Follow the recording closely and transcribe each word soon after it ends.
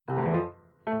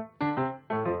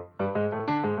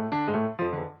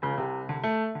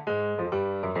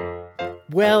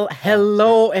Well,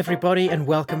 hello everybody and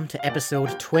welcome to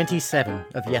episode 27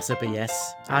 of Yes or BS.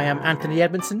 I am Anthony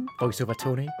Edmondson, voiceover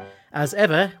Tony, as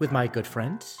ever with my good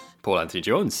friend, Paul Anthony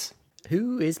Jones.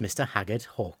 who is Mr. Haggard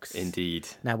Hawks. Indeed.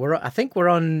 Now, I think we're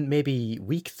on maybe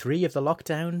week 3 of the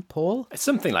lockdown, Paul.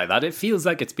 Something like that. It feels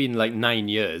like it's been like 9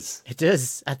 years. It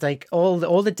does. I think all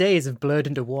the days have blurred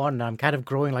into one. I'm kind of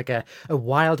growing like a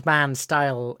wild man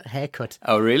style haircut.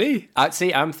 Oh, really?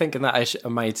 I'm thinking that I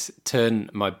might turn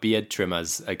my beard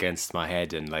trimmers against my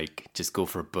head and like just go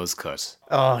for a buzz cut.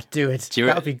 Oh, do it.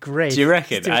 That would be great. Do you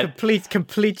reckon? Just do a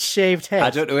complete shaved head. I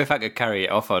don't know if I could carry it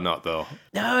off or not, though.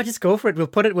 No, just go for it. We'll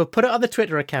put it on the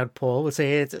Twitter account, Paul. We'll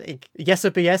say Yes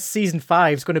or BS season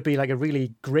 5 is going to be like a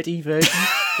really gritty version.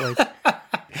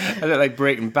 I don't like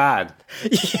Breaking Bad.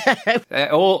 Yeah.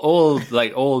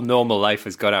 All normal life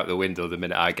has gone out the window the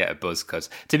minute I get a buzz cut.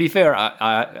 To be fair,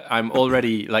 I'm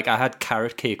already like I had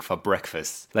carrot cake for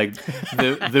breakfast. Like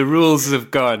the rules have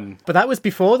gone. But that was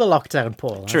before the lockdown,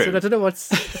 Paul. True. I don't know what's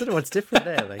different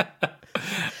there. Like.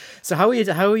 So how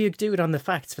are you doing on the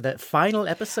facts for the final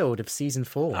episode of season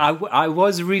 4? I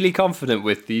was really confident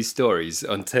with these stories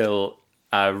until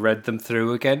I read them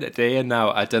through again today, and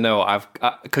now I don't know.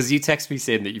 Because you text me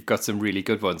saying that you've got some really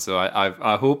good ones, so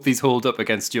I hope these hold up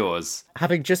against yours.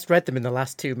 Having just read them in the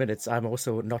last 2 minutes, I'm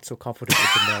also not so confident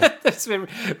with them now. That's been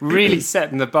really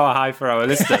setting the bar high for our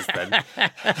listeners then.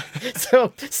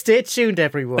 So stay tuned,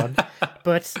 everyone.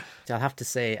 But I'll have to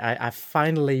say, I've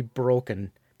finally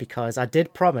broken, because I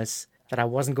did promise that I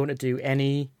wasn't going to do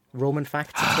any Roman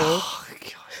facts at all. Oh,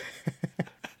 God.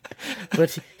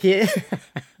 But here...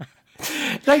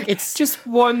 Like, it's just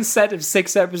one set of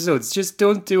 6 episodes. Just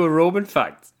don't do a Roman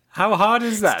fact. How hard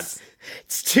is that?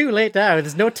 It's too late now.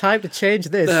 There's no time to change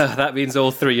this. That means all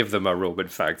 3 of them are Roman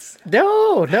facts.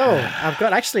 No. I've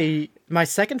got actually my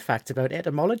second fact about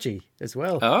etymology as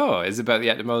well. Oh, is it about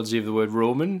the etymology of the word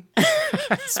Roman?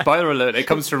 Spoiler alert, it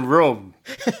comes from Rome.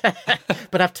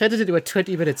 But I've turned it into a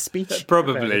 20-minute speech.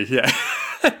 Probably, yeah.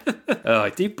 Oh,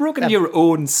 you've broken your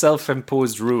own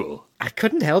self-imposed rule. I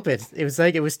couldn't help it. It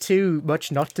was too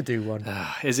much not to do one.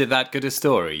 Is it that good a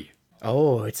story?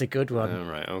 Oh, it's a good one.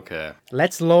 All right, okay.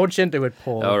 Let's launch into it,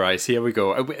 Paul. All right, here we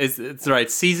go. It's right,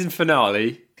 season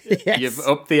finale. Yes. You've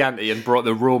upped the ante and brought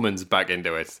the Romans back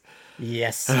into it.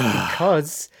 Yes,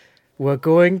 because we're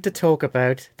going to talk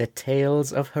about the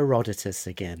tales of Herodotus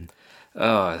again.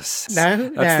 Oh, That's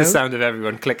the sound of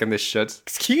everyone clicking this shut.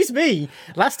 Excuse me.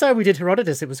 Last time we did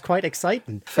Herodotus, it was quite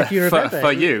exciting. If you remember,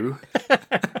 for you.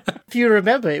 If you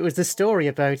remember, it was the story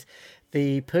about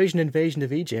the Persian invasion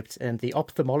of Egypt and the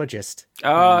ophthalmologist.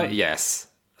 Yes.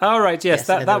 All right, yes,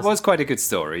 that was quite a good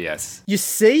story, yes. You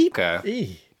see?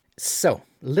 Okay. So,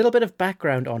 a little bit of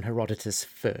background on Herodotus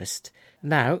first.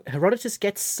 Now, Herodotus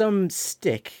gets some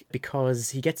stick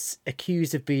because he gets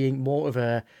accused of being more of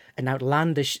an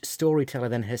outlandish storyteller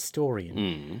than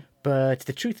historian. But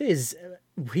the truth is,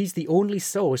 he's the only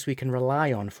source we can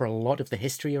rely on for a lot of the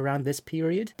history around this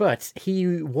period. But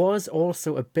he was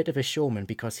also a bit of a showman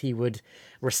because he would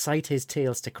recite his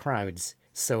tales to crowds.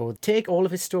 So take all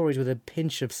of his stories with a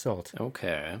pinch of salt.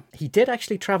 Okay. He did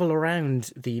actually travel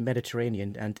around the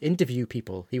Mediterranean and interview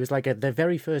people. He was like the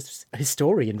very first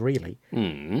historian, really.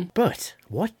 But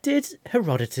what did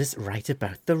Herodotus write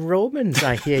about the Romans,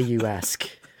 I hear you ask?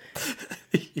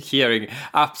 Hearing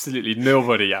absolutely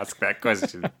nobody ask that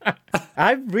question.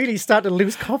 I'm really starting to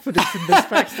lose confidence in this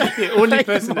fact. The only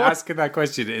person asking that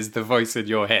question is the voice in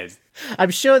your head.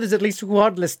 I'm sure there's at least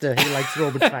one listener who likes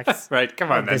Roman facts. Right, come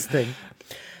on then. This thing.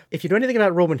 If you know anything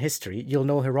about Roman history, you'll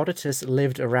know Herodotus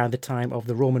lived around the time of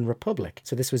the Roman Republic.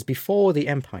 So this was before the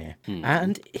Empire.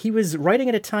 And he was writing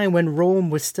at a time when Rome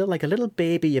was still like a little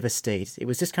baby of a state. It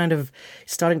was just kind of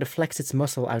starting to flex its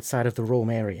muscle outside of the Rome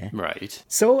area. Right.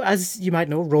 So, as you might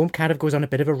know, Rome kind of goes on a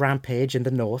bit of a rampage in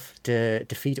the north to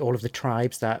defeat all of the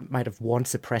tribes that might have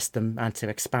once oppressed them and to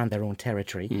expand their own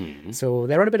territory. So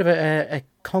they're on a bit of a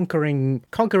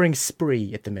conquering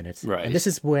spree at the minute. Right. And this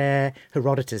is where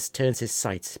Herodotus turns his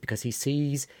sights because he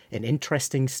sees an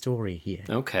interesting story here.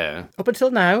 Okay. Up until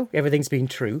now, everything's been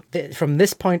true. From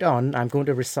this point on, I'm going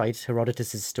to recite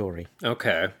Herodotus' story.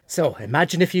 Okay. So,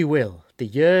 imagine if you will, the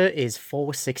year is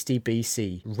 460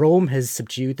 BC. Rome has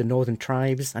subdued the northern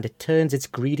tribes and it turns its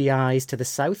greedy eyes to the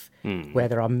south, where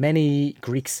there are many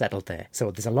Greeks settled there. So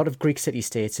there's a lot of Greek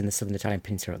city-states in the southern Italian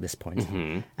peninsula at this point,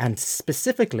 and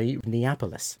specifically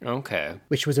Neapolis, Okay.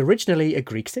 which was originally a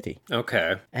Greek city.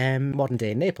 Okay.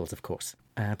 Modern-day Naples, of course.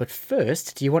 But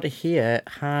first, do you want to hear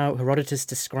how Herodotus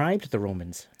described the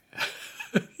Romans?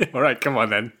 All right, come on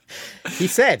then. He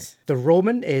said, the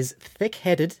Roman is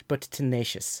thick-headed but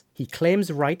tenacious. He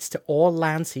claims rights to all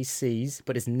lands he sees,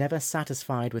 but is never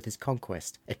satisfied with his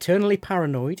conquest. Eternally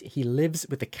paranoid, he lives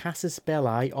with the casus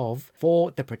belli of,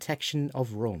 for the protection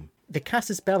of Rome. The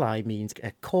casus belli means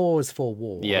a cause for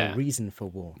war, Yeah. a reason for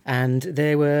war. And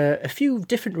there were a few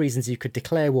different reasons you could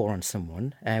declare war on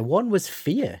someone. One was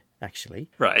fear, actually.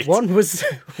 Right. One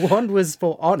was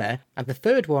for honour, and the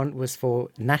third one was for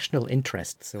national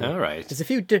interest. So All right. there's a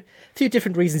few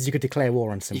different reasons you could declare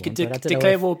war on someone. You could but I don't know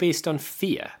declare if- war based on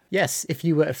fear. Yes, if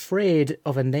you were afraid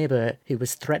of a neighbour who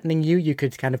was threatening you, you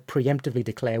could kind of preemptively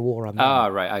declare war on them. Ah,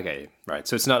 right, I get you. Right,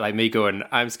 so it's not like me going,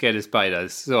 I'm scared of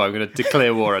spiders, so I'm going to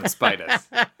declare war on spiders.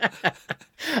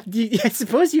 I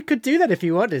suppose you could do that if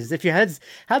you wanted. If you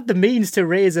had the means to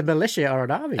raise a militia or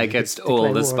an army. you Against could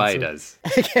all declare the war on some- spiders.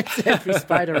 Against every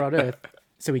spider on Earth.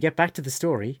 So we get back to the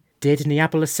story. Did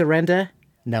Neapolis surrender?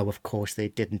 No, of course they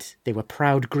didn't. They were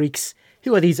proud Greeks.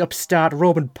 Who are these upstart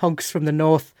Roman punks from the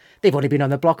north? They've only been on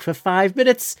the block for 5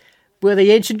 minutes. Were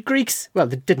they ancient Greeks? Well,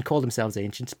 they didn't call themselves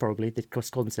ancients, probably. They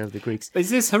just called themselves the Greeks.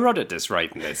 Is this Herodotus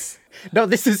writing this? No,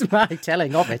 this is my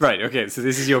telling of it. Right, okay, so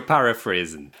this is your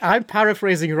paraphrasing. I'm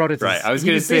paraphrasing Herodotus. Right, I was He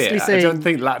going to say, basically I don't saying-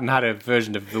 think Latin had a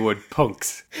version of the word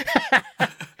punks.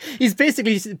 He's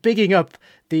basically bigging up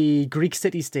the Greek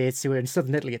city-states who were in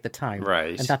southern Italy at the time.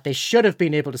 Right. And that they should have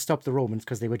been able to stop the Romans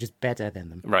because they were just better than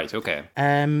them. Right, okay.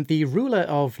 The ruler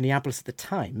of Neapolis at the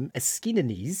time,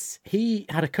 Aeschines, he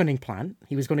had a cunning plan.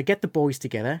 He was going to get the boys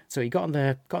together. So he got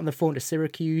on the phone to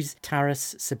Syracuse,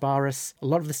 Taris, Sybaris, a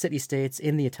lot of the city-states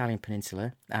in the Italian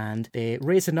peninsula, and they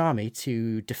raised an army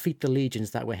to defeat the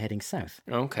legions that were heading south.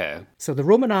 Okay. So the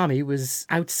Roman army was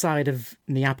outside of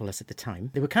Neapolis at the time.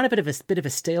 They were kind of a bit of a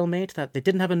stalemate, that they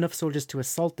didn't have enough soldiers to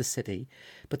assault the city,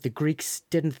 but the Greeks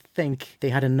didn't think they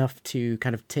had enough to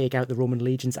kind of take out the Roman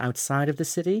legions outside of the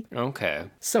city. Okay.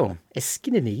 So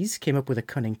Aeschines came up with a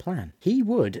cunning plan. He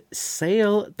would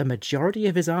sail the majority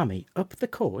of his army up the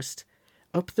coast,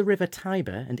 up the river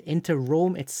Tiber, and into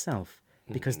Rome itself,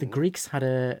 because the Greeks had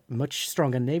a much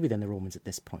stronger navy than the Romans at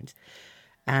this point.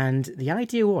 And the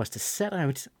idea was to set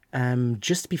out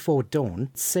just before dawn,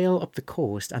 sail up the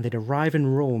coast, and they'd arrive in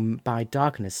Rome by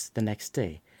darkness the next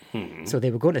day. So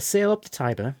they were going to sail up the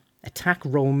Tiber, attack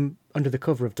Rome under the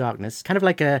cover of darkness, kind of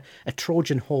like a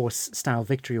Trojan horse style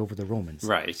victory over the Romans.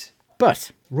 Right.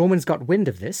 But Romans got wind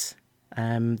of this.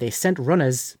 They sent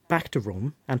runners back to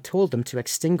Rome and told them to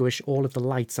extinguish all of the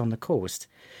lights on the coast,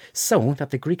 so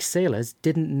that the Greek sailors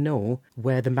didn't know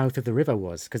where the mouth of the river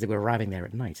was, because they were arriving there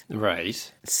at night.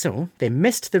 Right. So they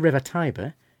missed the river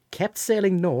Tiber, kept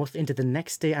sailing north into the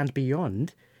next day and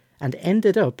beyond, and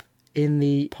ended up in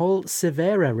the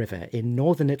Polsevera River in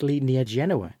northern Italy near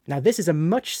Genoa. Now, this is a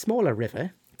much smaller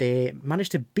river. They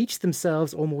managed to beach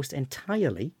themselves almost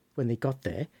entirely when they got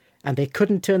there, and they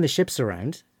couldn't turn the ships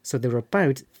around, so there were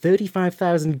about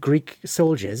 35,000 Greek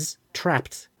soldiers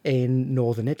trapped in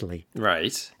northern Italy.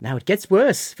 Right. Now, it gets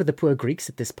worse for the poor Greeks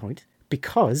at this point,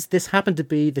 because this happened to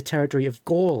be the territory of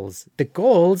Gauls. The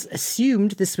Gauls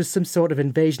assumed this was some sort of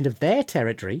invasion of their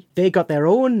territory. They got their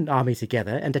own army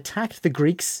together and attacked the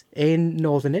Greeks in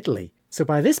northern Italy. So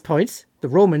by this point, the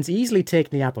Romans easily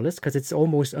take Neapolis because it's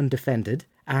almost undefended.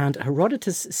 And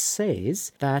Herodotus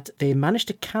says that they managed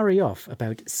to carry off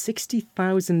about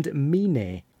 60,000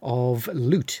 minae of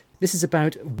loot. This is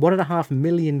about 1.5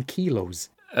 million kilos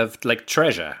Of, like,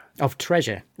 treasure. of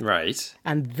treasure. Right.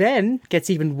 And then gets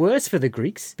even worse for the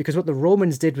Greeks, because what the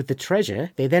Romans did with the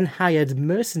treasure, they then hired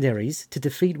mercenaries to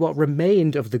defeat what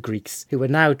remained of the Greeks, who were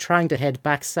now trying to head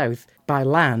back south by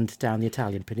land down the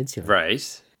Italian peninsula.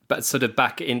 Right. But sort of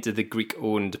back into the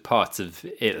Greek-owned parts of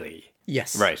Italy.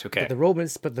 Yes. Right, okay.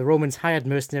 But the Romans hired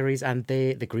mercenaries, and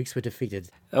the Greeks were defeated.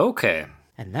 Okay.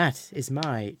 And that is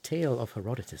my tale of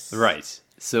Herodotus. Right.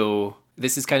 So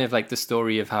this is kind of like the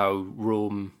story of how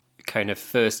Rome kind of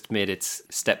first made its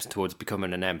steps towards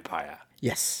becoming an empire.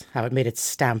 Yes, how it made its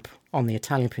stamp on the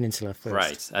Italian peninsula first.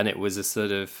 Right. And it was a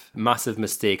sort of massive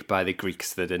mistake by the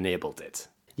Greeks that enabled it.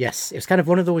 Yes, it was kind of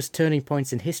one of those turning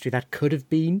points in history that could have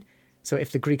been. So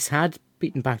if the Greeks had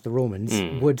beaten back the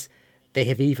Romans, would they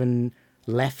have even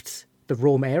left the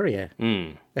Rome area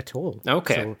at all?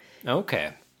 Okay. So,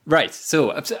 Okay. Right.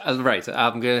 So, right.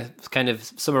 I'm going to kind of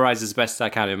summarize as best I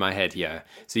can in my head here.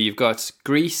 So you've got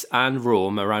Greece and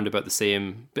Rome around about the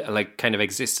same, like kind of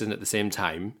existing at the same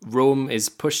time. Rome is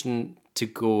pushing to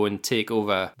go and take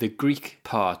over the Greek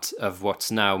part of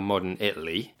what's now modern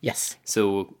Italy. yes.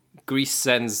 So Greece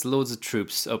sends loads of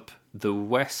troops up the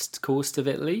west coast of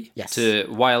Italy Yes.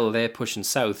 while they're pushing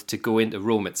south to go into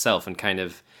Rome itself and kind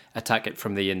of attack it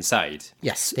from the inside.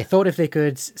 Yes, they thought if they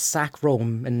could sack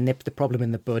Rome and nip the problem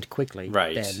in the bud quickly,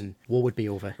 Right. then war would be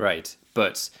over. Right.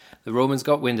 But the Romans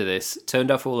got wind of this,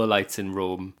 turned off all the lights in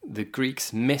Rome. The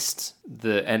Greeks missed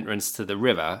the entrance to the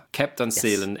river, kept on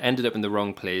sailing, ended up in the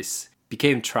wrong place,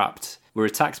 became trapped, were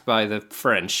attacked by the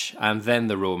French and then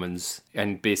the Romans,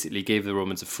 and basically gave the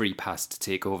Romans a free pass to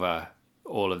take over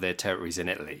all of their territories in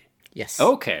Italy. Yes.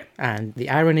 Okay. And the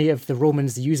irony of the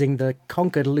Romans using the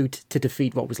conquered loot to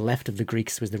defeat what was left of the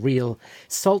Greeks was the real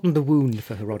salt in the wound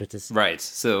for Herodotus. Right.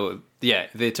 So, yeah,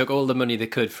 they took all the money they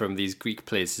could from these Greek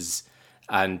places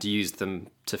and used them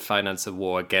to finance a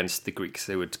war against the Greeks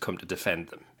who would come to defend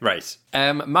them. Right.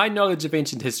 My knowledge of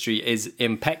ancient history is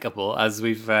impeccable, as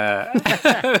we've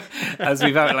as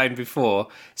we've outlined before.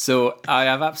 So I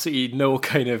have absolutely no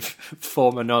kind of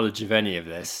former knowledge of any of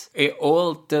this. It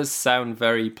all does sound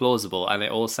very plausible, and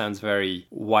it all sounds very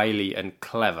wily and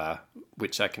clever,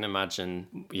 which I can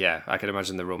imagine, I can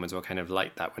imagine the Romans were kind of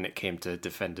like that when it came to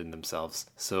defending themselves.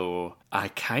 So I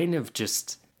kind of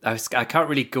just... I can't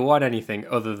really go on anything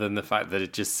other than the fact that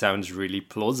it just sounds really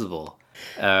plausible.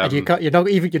 And you're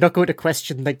not going to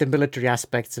question like the military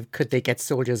aspects of could they get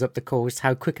soldiers up the coast?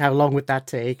 How long would that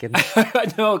take? And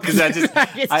no, because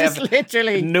I have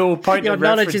literally no point your of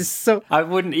knowledge reference. is so. I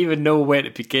wouldn't even know where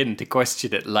to begin to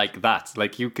question it like that.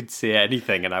 Like you could say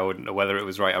anything, and I wouldn't know whether it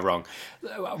was right or wrong.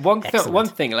 One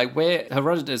thing, like where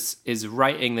Herodotus is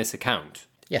writing this account.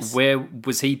 Yes. Where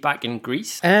was he back in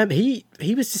Greece? He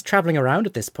was just traveling around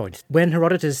at this point. When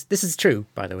Herodotus, this is true,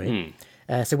 by the way.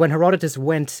 So when Herodotus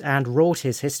went and wrote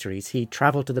his histories, he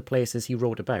travelled to the places he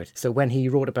wrote about. So when he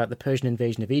wrote about the Persian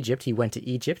invasion of Egypt, he went to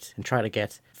Egypt and tried to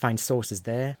find sources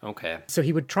there. Okay. So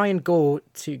he would try and go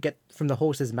to get from the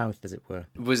horse's mouth, as it were.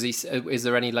 Was he? Is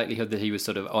there any likelihood that he was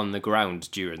sort of on the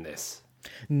ground during this?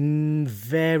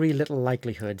 Very little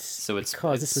likelihood. So it's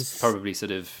this was probably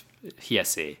sort of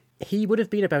hearsay. He would have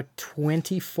been about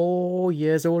 24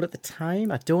 years old at the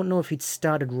time. I don't know if he'd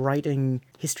started writing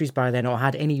histories by then or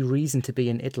had any reason to be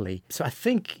in Italy. So I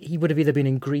think he would have either been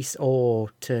in Greece or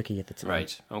Turkey at the time.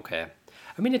 Right, okay.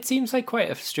 I mean, it seems like quite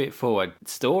a straightforward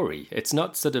story. It's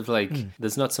not sort of like,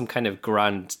 there's not some kind of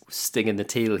grand sting in the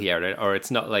tail here, or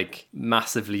it's not like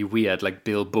massively weird like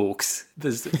Bill Boakes.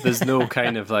 There's no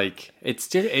kind of like,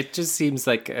 it just seems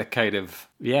like a kind of,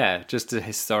 just a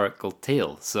historical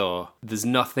tale. So there's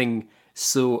nothing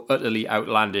so utterly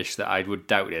outlandish that I would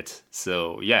doubt it.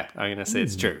 So I'm going to say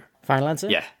it's true. Final answer?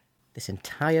 Yeah. This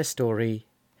entire story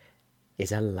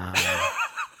is a lie.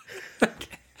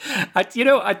 I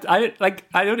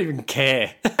don't even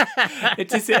care.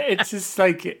 It's just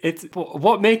like,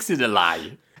 what makes it a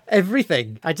lie?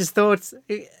 Everything. I just thought,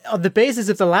 on the basis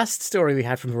of the last story we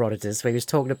had from Herodotus, where he was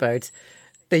talking about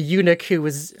the eunuch who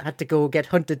had to go get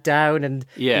hunted down and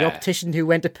the optician who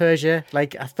went to Persia,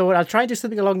 like, I thought I'll try and do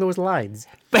something along those lines.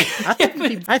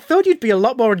 I thought you'd be a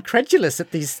lot more incredulous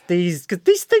at these, because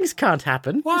these things can't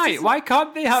happen. Why? Why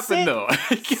can't they happen though?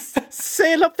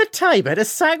 Sail up the Tiber to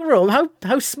sack Rome.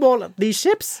 How small are these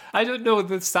ships? I don't know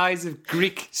the size of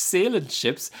Greek sailing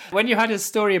ships. When you had a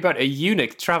story about a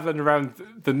eunuch traveling around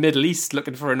the Middle East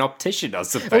looking for an optician or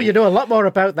something. Oh, you know a lot more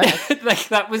about that. Like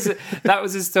that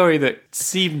was a story that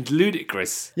seemed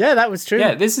ludicrous. Yeah, that was true.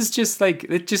 Yeah, this is just like,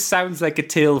 it just sounds like a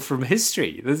tale from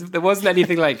history. There wasn't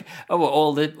anything like,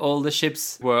 all the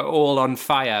ships were all on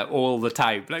fire all the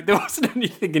time. Like there wasn't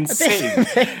anything insane.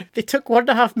 They took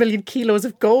 1.5 million kilos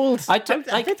of gold. You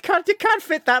can't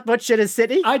fit that much in a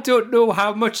city. I don't know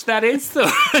how much that is though.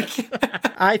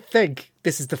 I think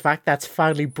this is the fact that's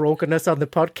finally broken us on the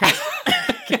podcast.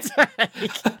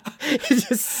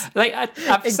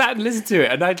 I've sat and listened to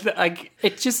it, and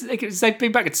it's like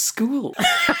being back at school.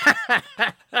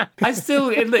 I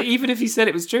still, even if he said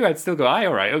it was true, I'd still go,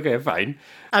 all right, okay, fine.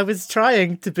 I was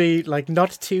trying to be like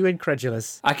not too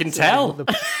incredulous. I can tell.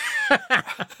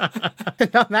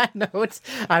 And on that note,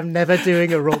 I'm never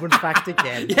doing a Roman fact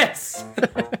again. Yes.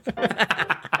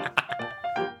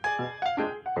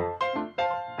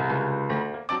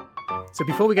 So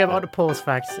before we get on to Paul's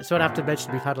facts, I sort of have to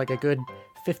mention we've had like a good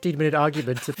 15-minute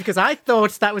argument because I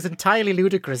thought that was entirely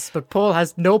ludicrous, but Paul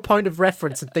has no point of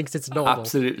reference and thinks it's normal.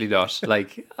 Absolutely not.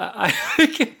 Like,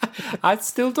 I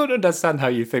still don't understand how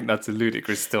you think that's a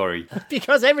ludicrous story.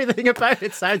 Because everything about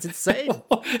it sounds insane.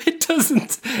 It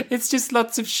doesn't. It's just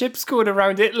lots of ships going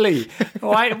around Italy.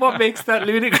 Why? What makes that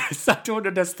ludicrous? I don't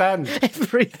understand.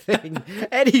 Everything.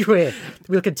 Anyway,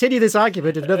 we'll continue this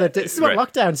argument another day. This is what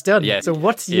lockdown's done. Yeah. So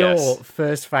what's your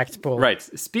first fact, Paul? Right.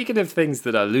 Speaking of things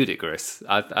that are ludicrous,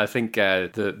 I think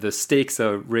the stakes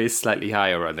are raised slightly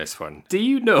higher on this one. Do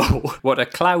you know what a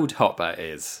cloud hopper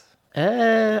is?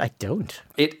 I don't.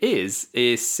 It is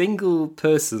a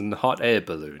single-person hot air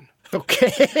balloon.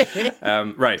 Okay.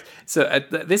 Right. So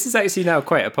this is actually now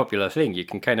quite a popular thing. You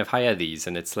can kind of hire these,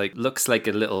 and it's like looks like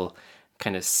a little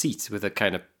kind of seat with a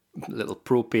kind of little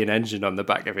propane engine on the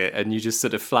back of it, and you just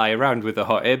sort of fly around with a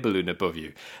hot air balloon above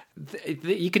you.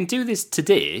 You can do this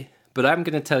today, but I'm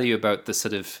going to tell you about the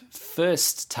sort of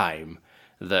first time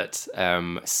that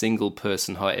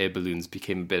single-person hot air balloons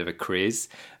became a bit of a craze.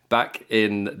 Back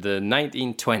in the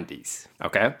 1920s,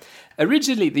 okay?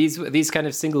 Originally, these kind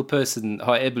of single-person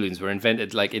hot air balloons were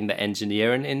invented like in the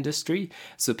engineering industry.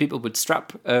 So people would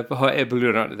strap a hot air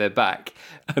balloon onto their back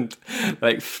and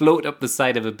like float up the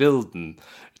side of a building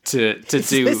to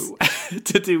do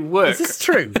work. Is this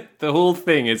true? The whole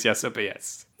thing is yes or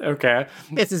BS. Okay.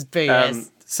 This is BS.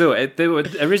 So they were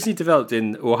originally developed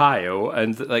in Ohio,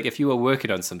 and like if you were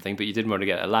working on something but you didn't want to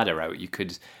get a ladder out, you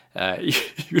could you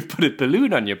would put a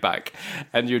balloon on your back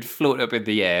and you'd float up in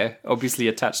the air, obviously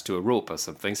attached to a rope or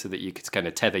something, so that you could kind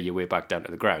of tether your way back down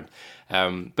to the ground.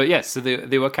 But yes, so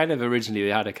they were kind of originally,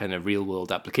 they had a kind of real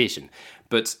world application.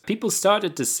 But people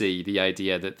started to see the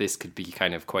idea that this could be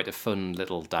kind of quite a fun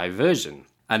little diversion.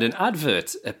 And an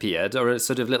advert appeared, or a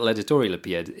sort of little editorial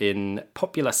appeared, in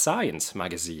Popular Science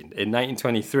magazine in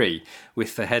 1923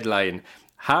 with the headline,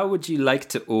 "How would you like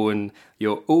to own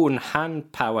your own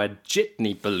hand-powered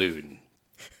jitney balloon?"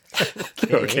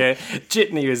 Okay.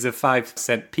 Jitney is a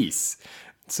 5-cent piece.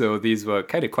 So these were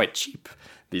kind of quite cheap,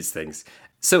 these things.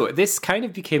 So this kind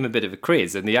of became a bit of a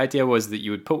craze, and the idea was that you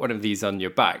would put one of these on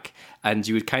your back and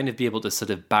you would kind of be able to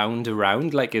sort of bound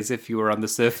around like as if you were on the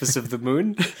surface of the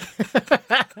moon.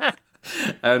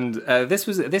 And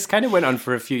this kind of went on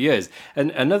for a few years.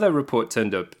 And another report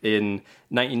turned up in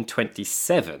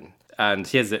 1927, and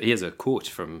here's a quote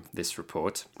from this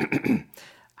report.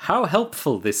 "How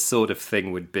helpful this sort of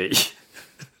thing would be.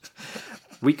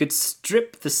 We could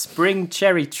strip the spring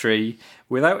cherry tree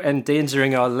without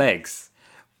endangering our legs.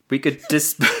 We could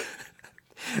disperse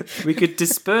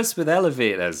with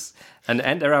elevators and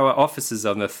enter our offices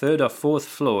on the 3rd or 4th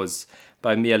floors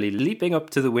by merely leaping up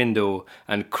to the window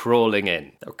and crawling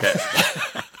in." Okay.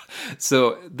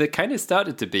 So there kind of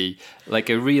started to be like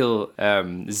a real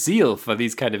zeal for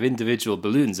these kind of individual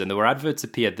balloons, and there were adverts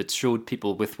appeared that showed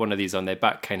people with one of these on their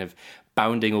back kind of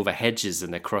bounding over hedges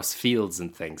and across fields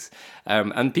and things.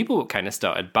 And people kind of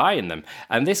started buying them.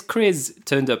 And this craze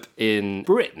turned up in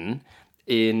Britain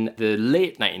in the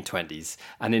late 1920s,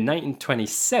 and in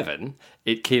 1927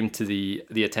 it came to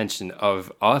the attention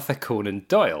of Arthur Conan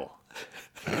Doyle,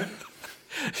 the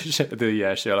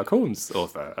Sherlock Holmes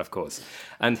author, of course.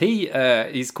 And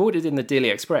he's quoted in the Daily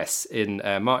Express in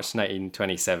March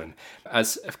 1927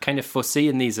 as kind of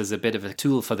foreseeing these as a bit of a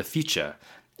tool for the future.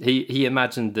 He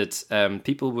imagined that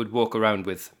people would walk around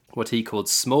with what he called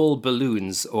small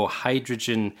balloons or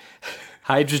hydrogen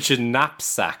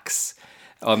knapsacks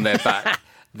on their back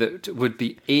that would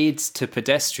be aids to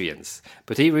pedestrians.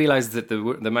 But he realized that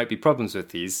there might be problems with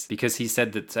these, because he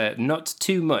said that not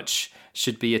too much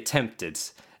should be attempted,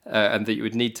 and that you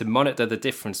would need to monitor the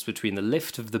difference between the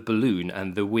lift of the balloon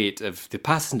and the weight of the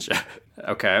passenger.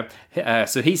 Okay.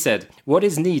 So he said, what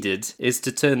is needed is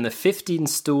to turn the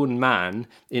 15-stone man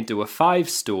into a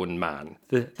 5-stone man.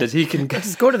 That he can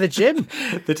just go to the gym.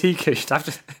 That he could have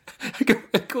to go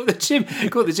to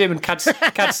the gym and catch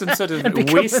some sort of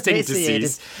wasting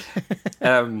disease.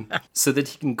 So that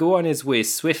he can go on his way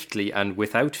swiftly and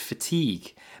without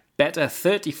fatigue. Better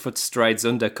 30-foot strides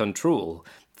under control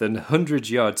than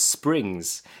 100-yard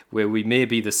springs, where we may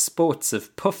be the sports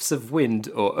of puffs of wind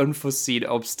or unforeseen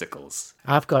obstacles.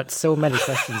 I've got so many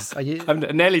questions. Are you? I'm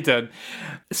nearly done.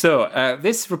 So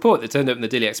this report that turned up in the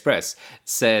Daily Express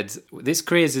said, this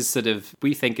craze is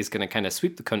we think is going to kind of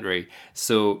sweep the country.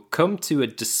 So come to a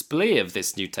display of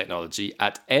this new technology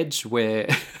at Edgware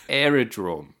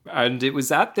Aerodrome. And it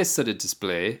was at this sort of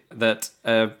display that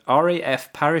a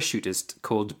RAF parachutist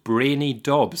called Brainy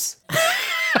Dobbs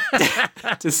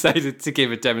decided to give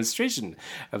a demonstration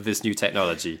of this new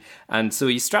technology. And so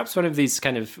he straps one of these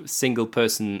kind of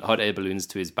single-person hot air balloons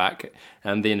to his back,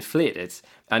 and they inflate it,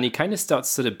 and he kind of starts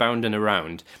sort of bounding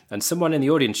around, and someone in the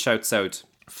audience shouts out,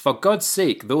 "For God's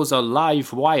sake, those are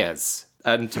live wires."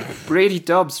 And Brady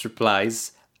Dobbs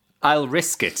replies, "I'll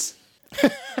risk it."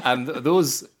 And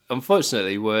those,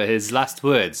 unfortunately, were his last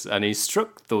words, and he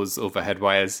struck those overhead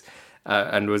wires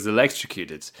and was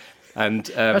electrocuted. And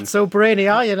that's so brainy,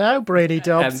 are you now, Brady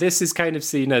Dobbs? And this is kind of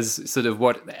seen as sort of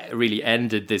what really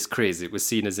ended this craze. It was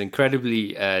seen as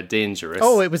incredibly dangerous.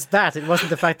 Oh, it was that. It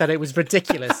wasn't the fact that it was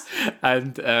ridiculous.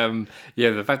 And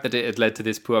the fact that it had led to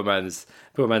this poor man's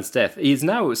Poor man's death. He's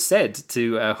now said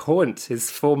to haunt his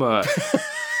former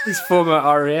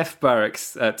RAF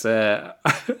barracks at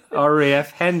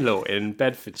RAF Henlow in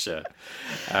Bedfordshire.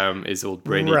 Is old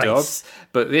Brainy Dobbs.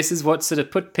 But this is what sort of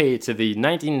put pay to the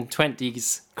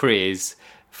 1920s craze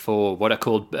for what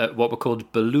were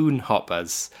called balloon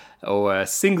hoppers, or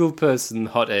single-person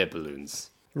hot air balloons.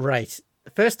 Right.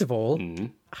 First of all,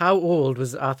 how old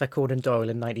was Arthur Conan Doyle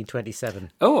in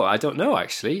 1927? Oh, I don't know,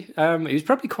 actually. He was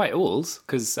probably quite old,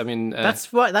 because, I mean...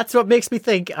 That's what makes me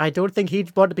think I don't think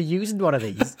he'd want to be using one of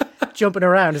these, jumping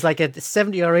around as like a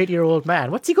 70 or 80-year-old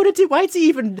man. What's he going to do? Why is he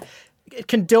even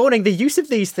condoning the use of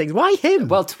these things? Why him?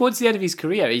 Well, towards the end of his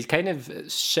career, he kind of... he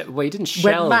didn't Went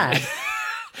shelve... mad.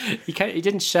 He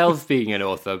didn't shelve being an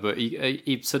author, but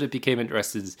he sort of became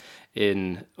interested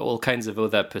in all kinds of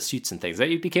other pursuits and things.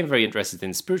 He became very interested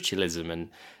in spiritualism,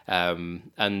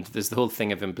 and there's the whole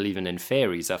thing of him believing in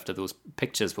fairies after those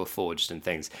pictures were forged and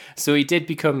things. So he did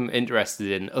become interested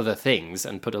in other things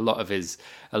and put a lot of his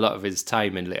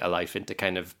time in later life into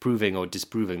kind of proving or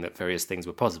disproving that various things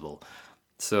were possible.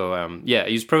 So,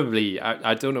 he was probably,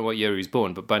 I don't know what year he was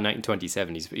born, but by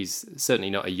 1927, he's certainly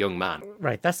not a young man.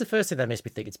 Right, that's the first thing that makes me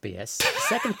think it's BS. The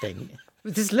second thing,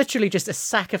 there's literally just a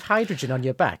sack of hydrogen on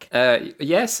your back.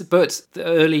 Yes, but the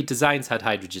early designs had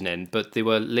hydrogen in, but they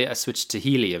were later switched to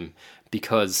helium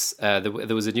because there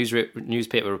was a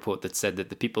newspaper report that said that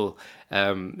the people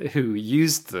who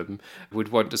used them would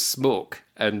want to smoke,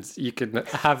 and you can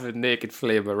have a naked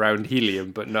flame around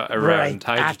helium, but not around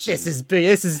hydrogen.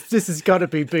 This has got to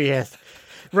be BS.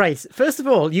 Right. First of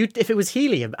all, if it was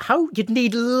helium, you'd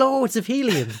need loads of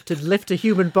helium to lift a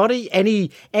human body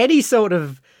any sort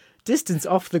of distance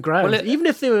off the ground. Well, even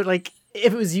if they were if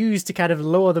it was used to kind of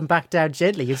lower them back down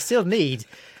gently, you'd still need.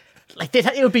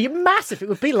 It would be massive. It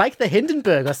would be like the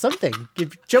Hindenburg or something. You're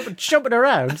jumping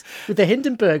around with the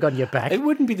Hindenburg on your back. It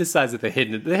wouldn't be the size of the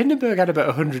Hindenburg. The Hindenburg had about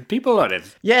 100 people on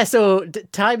it. Yeah, so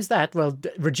times that. Well,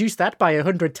 reduce that by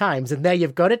 100 times, and there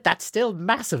you've got it. That's still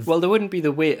massive. Well, there wouldn't be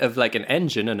the weight of like an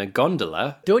engine and a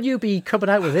gondola. Don't you be coming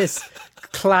out with this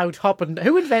cloud hopping.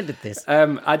 Who invented this?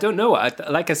 I don't know.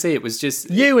 Like I say, it was just...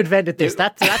 You invented this.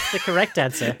 That's the correct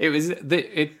answer.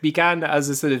 It began as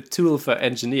a sort of tool for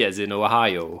engineers in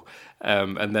Ohio.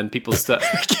 And then people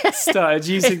started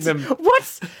using them.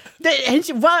 What?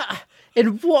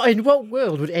 In what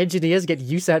world would engineers get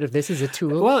use out of this as a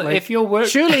tool? Well, if you're working...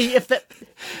 Surely,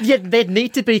 they'd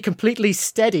need to be completely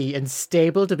steady and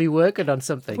stable to be working on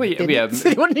something. Well,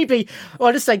 They wouldn't be,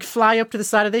 just fly up to the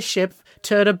side of this ship,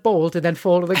 turn a bolt, and then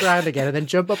fall to the ground again, and then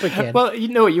jump up again. Well,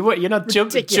 you're not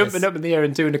jumping up in the air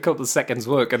and doing a couple of seconds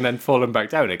work and then falling back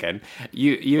down again.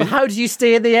 How do you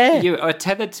stay in the air? You are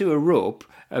tethered to a rope,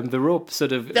 and the rope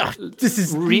sort of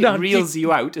reels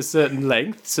you out a certain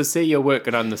length. So say you're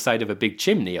working on the side of a big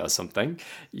chimney or something.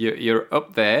 You're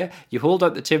up there, you hold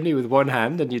out the chimney with one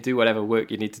hand and you do whatever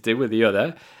work you need to do with the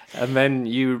other, and then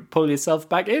you pull yourself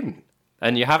back in.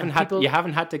 And you haven't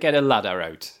had to get a ladder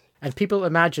out. And people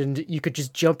imagined you could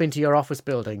just jump into your office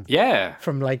building. Yeah.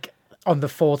 From on the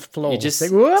fourth floor. You just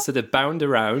sort of bound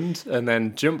around and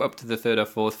then jump up to the third or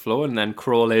fourth floor and then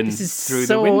crawl in through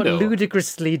the window. This is so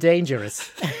ludicrously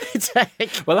dangerous.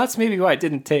 Well, that's maybe why it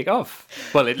didn't take off.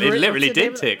 Well, it literally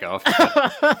did take off.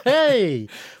 Hey,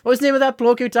 what was the name of that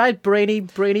bloke who died? Brainy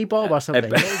Bob or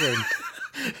something.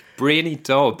 Brainy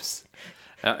Dobbs.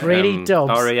 Brainy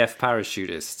Dobbs. RAF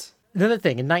parachutist. Another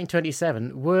thing, in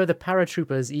 1927, were the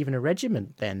paratroopers even a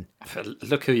regiment then?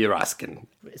 Look who you're asking.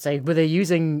 Say, were they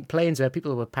using planes where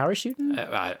people were parachuting?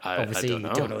 Obviously,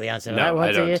 I don't know the answer to that one,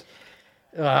 I don't.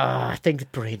 I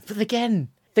think brain. But again,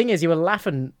 thing is, you were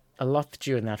laughing a lot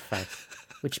during that fight,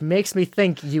 which makes me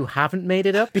think you haven't made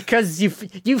it up because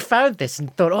you found this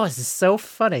and thought, this is so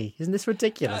funny. Isn't this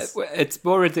ridiculous? It's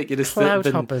more ridiculous Cloud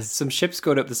than hoppers. Some ships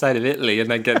going up the side of Italy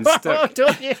and then getting stuck.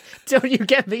 Don't you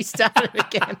get me started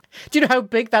again. Do you know how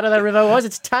big that other river was?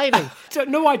 It's tiny.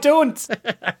 No, I don't.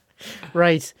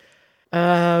 Right.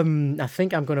 I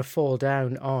think I'm going to fall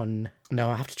down on...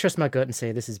 No, I have to trust my gut and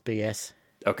say this is BS.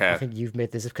 Okay. I think you've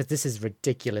made this because this is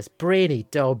ridiculous. Brainy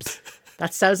Dobbs.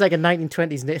 That sounds like a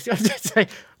 1920s name.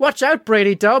 Watch out,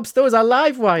 Brady Dobbs. Those are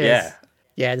live wires. Yeah.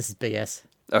 Yeah, this is BS.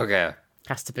 Okay.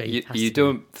 Has to be. You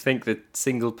don't think that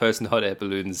single-person hot air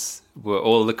balloons were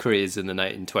all the craze in the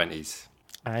 1920s?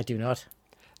 I do not.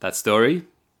 That story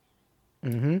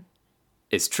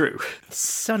is true.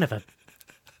 Son of a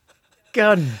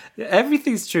gun.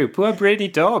 Everything's true. Poor Brady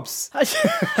Dobbs.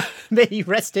 May he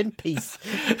rest in peace.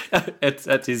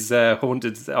 at his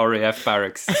haunted RAF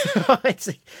barracks.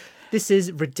 This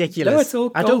is ridiculous. No, it's all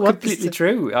completely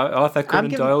true. Arthur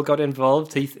Conan Doyle got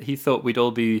involved. He thought we'd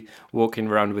all be walking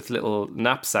around with little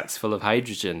knapsacks full of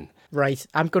hydrogen Right,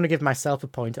 I'm going to give myself a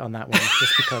point on that one,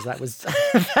 just because that was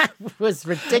that was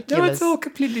ridiculous. No, it's all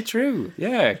completely true.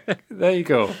 Yeah, there you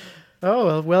go.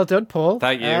 Oh, well done, Paul.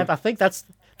 Thank you. I think that's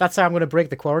how I'm going to break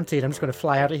the quarantine. I'm just going to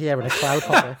fly out of here in a cloud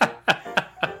hopper.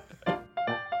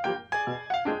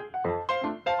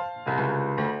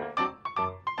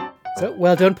 So,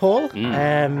 well done, Paul.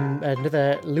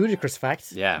 Another ludicrous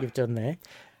fact you've done there.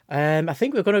 I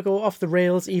think we're going to go off the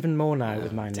rails even more now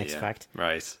with my next fact.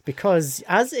 Right. Because,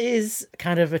 as is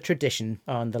kind of a tradition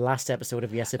on the last episode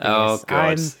of Yes, It Oh,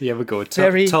 God. Here we go.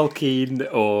 very- Tolkien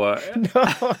or...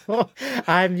 No,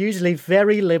 I'm usually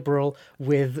very liberal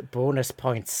with bonus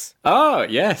points. Oh,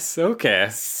 yes. Okay.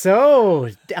 So,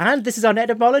 and this is on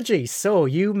etymology, so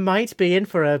you might be in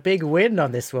for a big win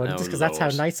on this one, just because that's how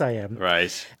Lord. nice I am.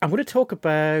 Right. I'm going to talk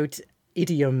about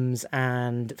idioms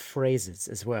and phrases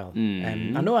as well.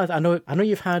 I know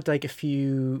you've had like a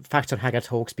few Facts on Haggard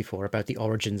talks before about the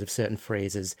origins of certain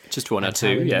phrases. Just one or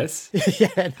two, yes. Yeah,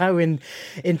 and how in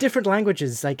different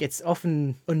languages, like it's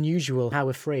often unusual how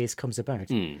a phrase comes about.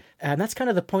 And that's kind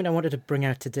of the point I wanted to bring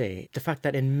out today. The fact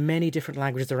that in many different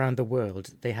languages around the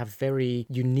world, they have very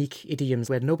unique idioms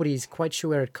where nobody's quite sure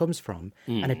where it comes from.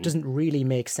 And it doesn't really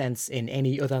make sense in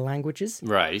any other languages.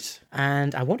 Right.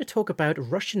 And I want to talk about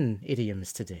Russian idioms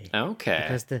today. Okay.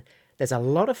 Because there's a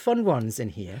lot of fun ones in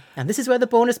here. And this is where the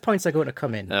bonus points are going to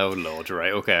come in. Oh, Lord.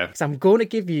 Right. Okay. So I'm going to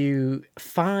give you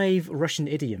 5 Russian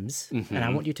idioms, and I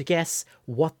want you to guess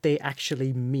what they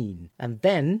actually mean. And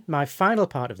then my final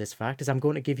part of this fact is I'm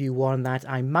going to give you one that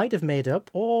I might have made up,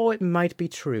 or it might be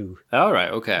true. All right.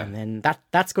 Okay. And then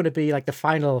that's going to be like the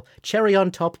final cherry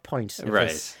on top point of Right.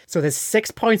 this. So there's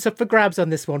 6 points up for grabs on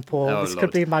this one, Paul. Oh, this Lord.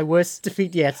 could be my worst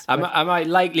defeat yet. Am I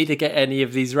likely to get any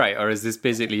of these right, or is this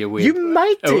basically a way? You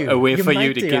might do. A way for you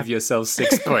might to do. give yourself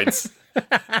 6 points?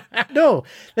 No,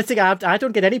 let's think. I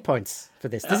don't get any points for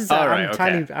this. This is all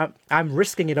right, I'm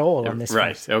risking it all on this.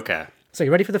 Right. fact. Okay. So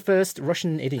you ready for the first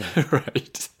Russian idiom?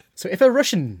 Right. So if a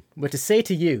Russian were to say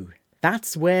to you,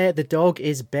 "That's where the dog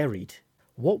is buried,"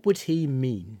 what would he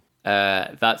mean?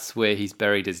 That's where he's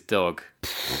buried his dog.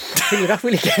 So you're not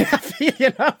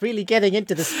really getting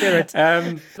into the spirit.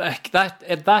 Like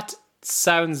that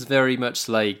sounds very much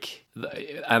like,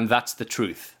 and that's the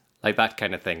truth. Like that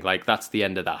kind of thing. Like that's the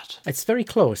end of that. It's very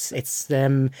close. It's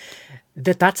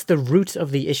that's the root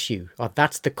of the issue, or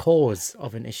that's the cause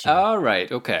of an issue. All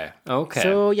right. Okay. Okay.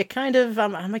 So you kind of, I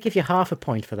might give you half a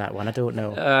point for that one. I don't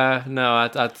know. No, I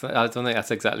don't think that's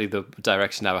exactly the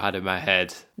direction I had in my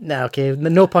head. No, okay,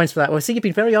 no points for that. Well, see, you've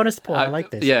been very honest, Paul. I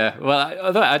like this. Yeah. Well,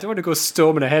 I don't want to go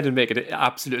storming ahead and make it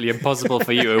absolutely impossible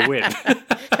for you to win.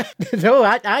 No,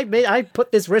 I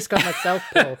put this risk on myself,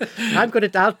 Paul.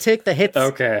 I'll take the hits.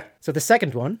 Okay. So the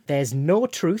second one, there's no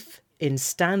truth in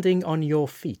standing on your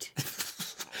feet.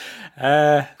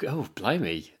 Oh,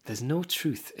 blimey. There's no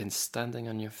truth in standing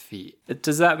on your feet.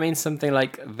 Does that mean something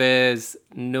like there's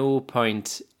no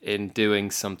point in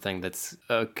doing something that's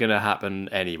going to happen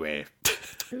anyway?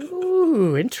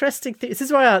 Ooh, interesting. This is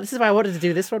why I wanted to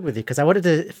do this one with you, because I wanted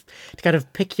to kind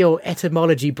of pick your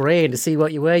etymology brain to see where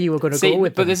you were going to go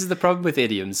with but them. this is the problem with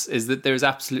idioms, is that there's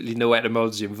absolutely no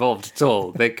etymology involved at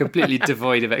all. They're completely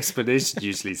devoid of explanation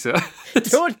usually. So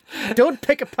Don't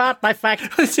pick apart my fact.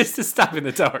 it's just a stab in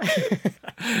the dark.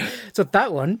 So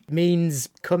that one means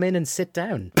come in and sit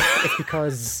down. It's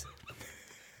because...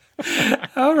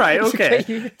 All right, okay.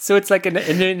 Okay. So it's like an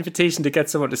invitation to get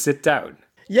someone to sit down.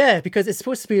 Yeah, because it's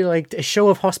supposed to be like a show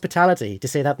of hospitality to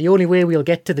say that the only way we'll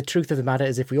get to the truth of the matter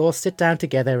is if we all sit down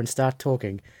together and start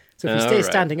talking. So if you stay Right.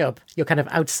 standing up, you're kind of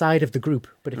outside of the group.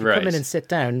 But if you come Right. in and sit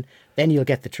down, then you'll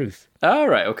get the truth. All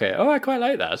right, okay. Oh, I quite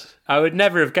like that. I would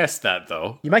never have guessed that,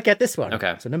 though. You might get this one.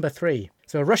 Okay. So number 3.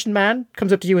 So a Russian man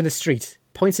comes up to you in the street,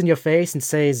 points in your face and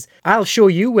says, "I'll show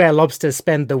you where lobsters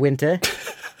spend the winter."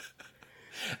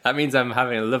 That means I'm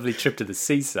having a lovely trip to the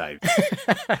seaside.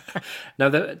 Now,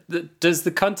 does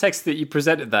the context that you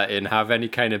presented that in have any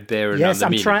kind of bearing Yes,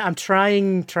 on the meaning? I'm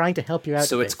trying to help you out.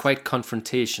 So with it's this. quite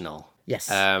confrontational. Yes.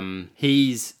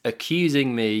 He's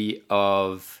accusing me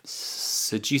of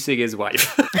seducing his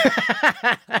wife.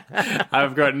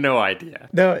 I've got no idea.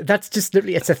 No, that's just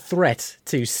literally, it's a threat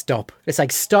to stop. It's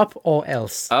like stop or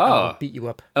else. I'll beat you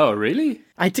up. Oh, really?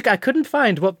 I couldn't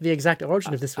find what the exact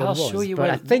origin of this one I'll was. show you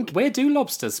but where do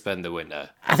lobsters spend the winter?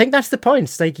 I think that's the point.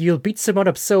 It's like you'll beat someone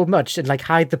up so much and like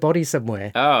hide the body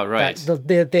somewhere. Oh, right.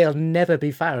 that they'll never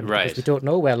be found Right. because we don't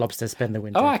know where lobsters spend the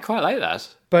winter. Oh, I quite like that.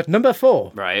 But number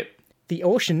 4, Right. the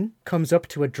ocean comes up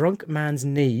to a drunk man's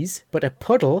knees, but a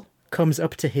puddle comes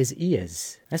up to his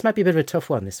ears. This might be a bit of a tough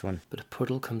one, this one. But a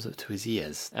puddle comes up to his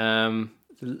ears.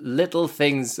 little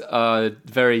things are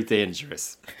very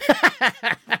dangerous.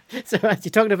 So you're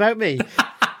talking about me?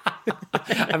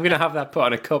 I'm going to have that put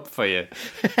on a cup for you.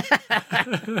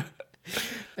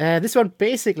 This one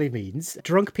basically means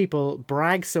drunk people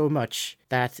brag so much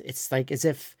that it's like as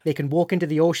if they can walk into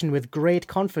the ocean with great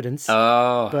confidence,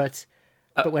 but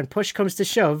when push comes to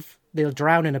shove, they'll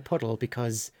drown in a puddle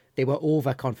because they were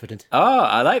overconfident. Oh,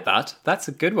 I like that. That's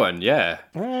a good one, yeah.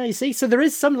 You see, so there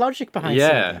is some logic behind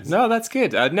some of these. No, that's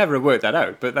good. I'd never worked that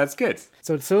out, but that's good.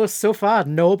 So far,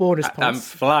 no bonus points. I'm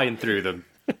flying through them.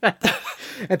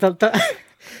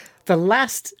 The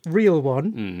last real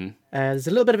one, there's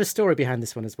a little bit of a story behind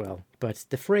this one as well, but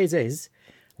the phrase is,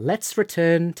 let's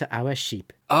return to our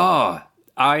sheep. Oh,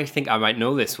 I think I might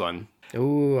know this one.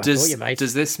 Ooh, I thought you might.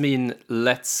 Does this mean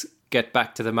let's get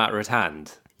back to the matter at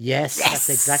hand? Yes, that's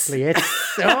exactly it.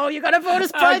 Oh, you got a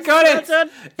bonus point. I got it. Well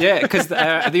done. Yeah, because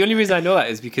the only reason I know that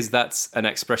is because that's an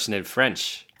expression in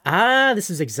French.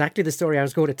 This is exactly the story I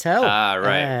was going to tell.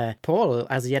 Right. Paul,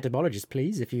 as the etymologist,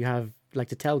 please, if you have like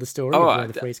to tell the story.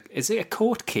 Oh, is it a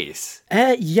court case?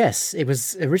 Yes, it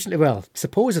was originally,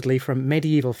 supposedly from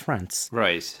medieval France.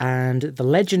 Right. And the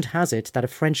legend has it that a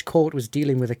French court was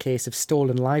dealing with a case of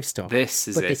stolen livestock. This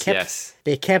is it, yes.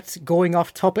 They kept going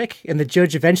off topic, and the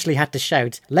judge eventually had to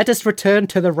shout, "Let us return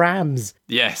to the rams."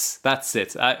 Yes, that's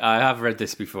it. I have read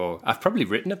this before. I've probably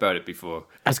written about it before.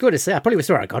 I was going to say, I probably was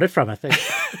where I got it from, I think.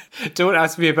 Don't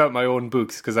ask me about my own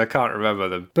books, because I can't remember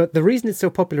them. But the reason it's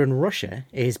so popular in Russia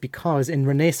is because in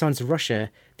Renaissance Russia,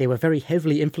 they were very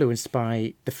heavily influenced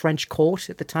by the French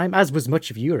court at the time, as was much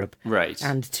of Europe. Right.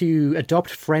 And to adopt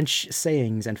French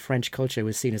sayings and French culture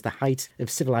was seen as the height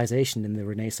of civilization in the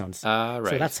Renaissance. Right.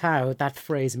 So that's how that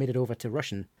phrase made it over to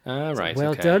Russian. Right.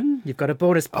 Well done. You've got a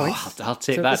bonus point. Oh, I'll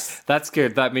take that. That's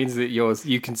good. That means that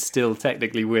you can still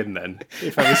technically win then.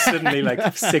 If I was suddenly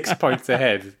like 6 points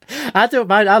ahead. I don't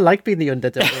mind. I like being the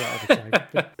underdog a lot of the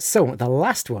time. So the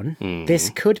last one,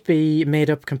 this could be made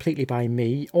up completely by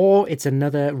me, or it's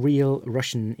another real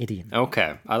Russian idiom.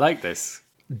 Okay, I like this.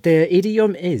 The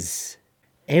idiom is,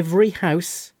 every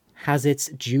house has its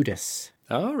Judas.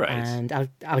 All right. And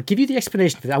I'll give you the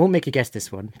explanation for that. I won't make you guess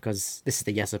this one, because this is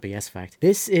the yes or BS fact.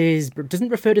 This doesn't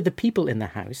refer to the people in the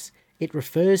house. It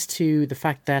refers to the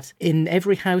fact that in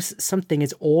every house, something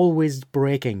is always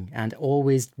breaking and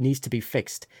always needs to be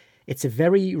fixed. It's a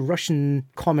very Russian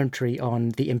commentary on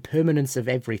the impermanence of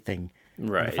everything.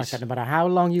 Right. And the fact that no matter how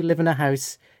long you live in a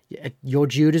house, your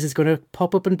Judas is going to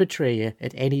pop up and betray you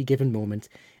at any given moment,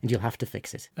 and you'll have to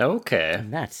fix it. Okay.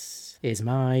 And that is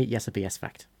my yes or BS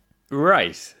fact.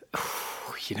 Right.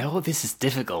 This is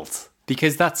difficult,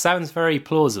 because that sounds very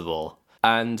plausible.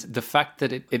 And the fact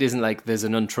that it isn't like there's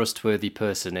an untrustworthy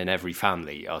person in every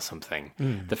family or something.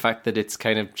 The fact that it's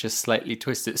kind of just slightly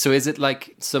twisted. So is it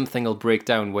like something will break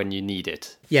down when you need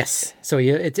it? Yes. So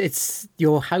it's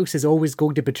your house is always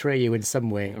going to betray you in some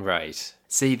way. Right.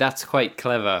 See, that's quite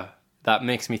clever. That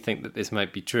makes me think that this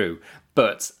might be true.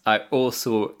 But I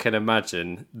also can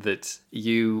imagine that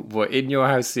you were in your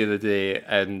house the other day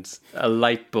and a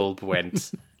light bulb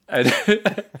went.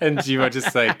 And you were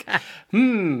just like,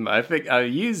 I think I'll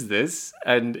use this,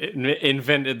 and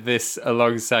invented this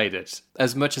alongside it.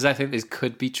 As much as I think this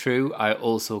could be true, I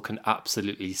also can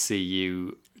absolutely see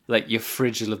you, like your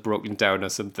fridge will have broken down or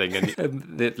something,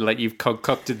 and like you've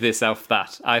concocted this off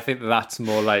that. I think that's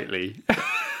more likely.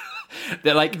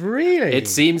 They're like, really? It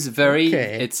seems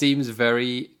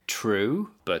very true,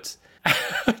 but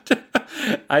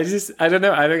I don't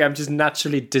know. I think I'm just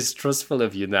naturally distrustful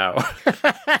of you now.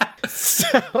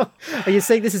 So, are you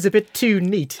saying this is a bit too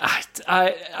neat?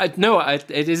 No,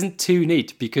 it isn't too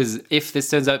neat, because if this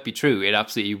turns out to be true, it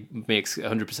absolutely makes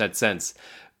 100% sense.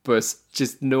 But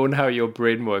just knowing how your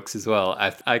brain works as well,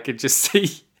 I could just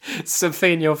see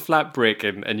something in your flat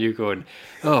breaking, and you going,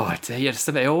 "Oh, I tell you,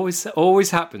 something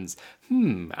always happens."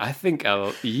 I think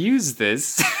I'll use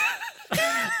this.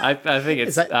 I think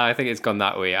it's gone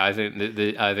that way. I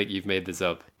think you've made this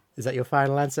up. Is that your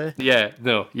final answer? Yeah,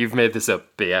 no, you've made this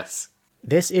up. BS.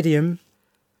 This idiom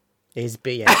is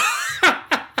BS.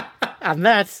 And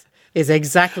that is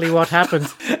exactly what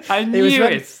happened. I knew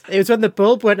it. It was when the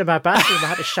bulb went in my bathroom. I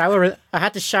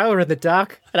had to shower in the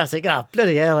dark, and I was like, "Oh,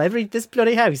 bloody hell! This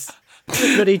bloody house,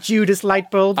 this bloody Judas light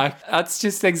bulb." That's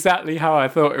just exactly how I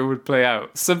thought it would play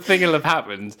out. Something will have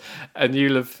happened, and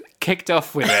you'll have kicked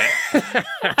off with it.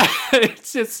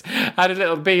 It's just had a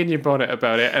little bee in your bonnet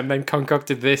about it, and then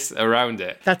concocted this around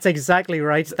it. That's exactly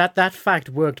right. That fact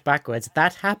worked backwards.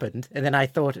 That happened, and then I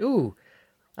thought, "Ooh,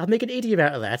 I'll make an idiom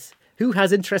out of that." who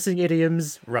has interesting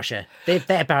idioms? Russia.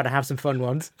 They're bound to have some fun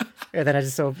ones. And then I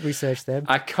just sort of researched them.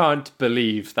 I can't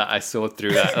believe that I saw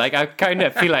through that. Like, I kind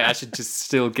of feel like I should just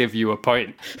still give you a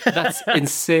point. That's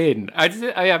insane.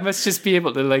 I must just be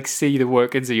able to, like, see the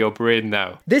workings of your brain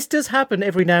now. This does happen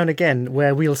every now and again,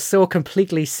 where we'll so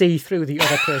completely see through the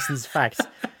other person's facts.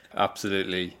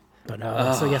 Absolutely. But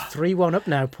no, so you're 3-1 up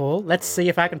now, Paul. Let's see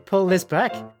if I can pull this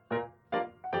back.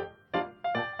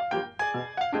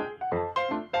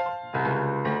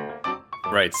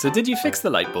 Right, so did you fix the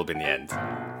light bulb in the end?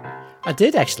 I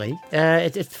did, actually.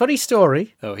 It's a funny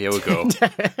story. Oh, here we go.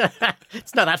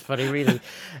 It's not that funny, really.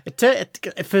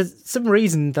 For some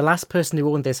reason, the last person who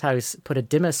owned this house put a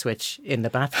dimmer switch in the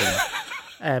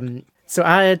bathroom. So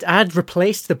I had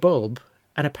replaced the bulb,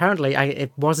 and apparently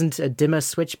it wasn't a dimmer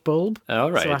switch bulb.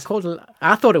 All right. So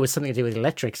I thought it was something to do with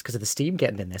electrics because of the steam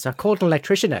getting in there. So I called an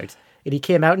electrician out, and he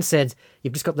came out and said,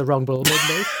 "You've just got the wrong bulb in,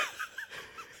 mate."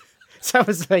 So I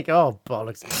was like, oh,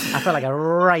 bollocks. I felt like a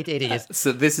right idiot.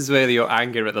 So this is where your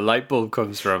anger at the light bulb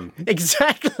comes from.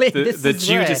 Exactly. The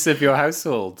Judas of your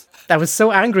household. I was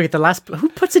so angry at the last... Who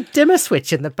puts a dimmer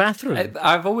switch in the bathroom?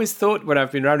 I've always thought when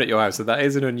I've been round at your house that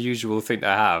is an unusual thing to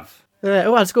have.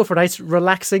 I'll just go for a nice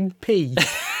relaxing pee.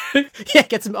 Yeah,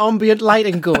 get some ambient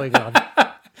lighting going on.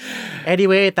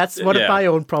 Anyway, that's one of my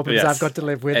own problems I've got to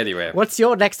live with. Anyway. What's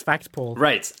your next fact, Paul?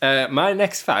 Right. My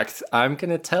next fact, I'm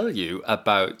going to tell you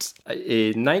about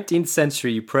a 19th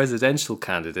century presidential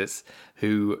candidate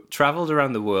who travelled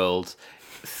around the world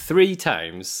 3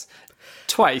 times,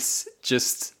 twice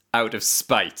just out of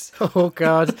spite. Oh,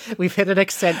 God. We've hit an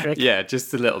eccentric. Yeah,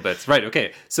 just a little bit. Right,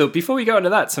 okay. So before we go into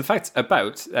that, some facts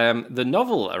about the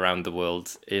novel Around the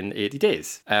World in 80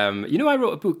 Days. You know, I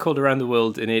wrote a book called Around the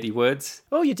World in 80 Words.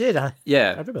 Oh, you did? Yeah.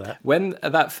 I remember that. When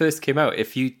that first came out,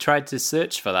 if you tried to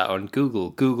search for that on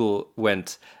Google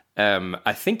went...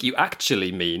 I think you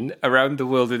actually mean Around the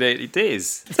World in 80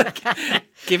 Days.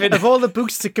 Given of all the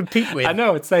books to compete with. I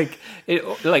know, it's like it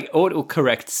like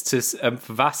autocorrects to a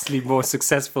vastly more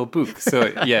successful book.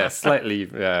 So yeah, slightly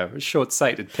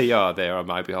short-sighted PR there on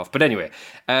my behalf. But anyway,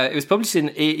 it was published in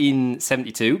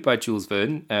 1872 by Jules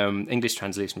Verne. English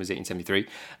translation was 1873.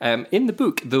 In the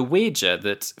book, the wager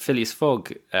that Phileas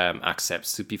Fogg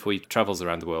accepts before he travels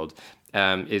around the world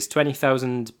is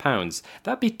 £20,000.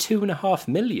 That'd be 2.5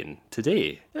 million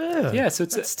today. Yeah, so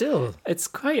it's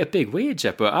quite a big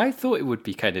wager, but I thought it would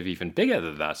be kind of even bigger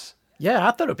than that. Yeah,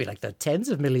 I thought it would be like the tens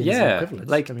of millions equivalent.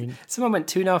 Like, I mean, someone went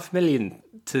 2.5 million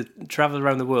to travel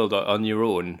around the world on your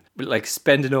own, like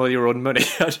spending all your own money.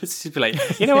 I'd just be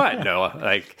like, you know what? No,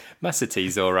 like, my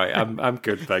city's all right. I'm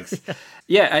good, thanks.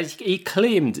 Yeah, he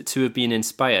claimed to have been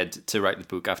inspired to write the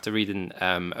book after reading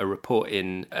a report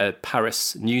in a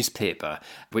Paris newspaper,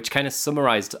 which kind of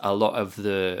summarized a lot of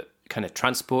the kind of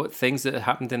transport things that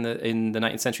happened in the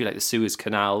 19th century, like the Suez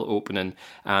Canal opening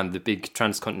and the big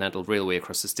transcontinental railway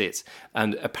across the States.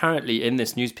 And apparently in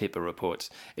this newspaper report,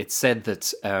 it said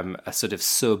that a sort of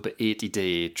sub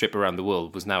 80-day trip around the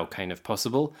world was now kind of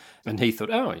possible. And he thought,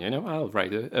 oh, you know, I'll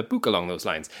write a book along those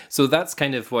lines. So that's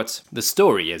kind of what the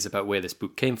story is about where this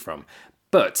book came from.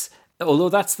 But although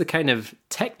that's the kind of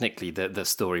technically the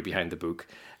story behind the book,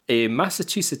 a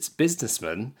Massachusetts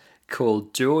businessman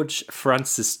called George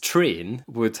Francis Train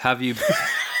would have you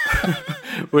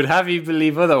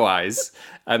believe otherwise,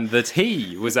 and that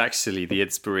he was actually the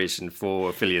inspiration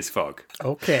for Phileas Fogg.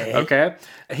 Okay.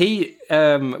 He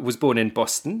was born in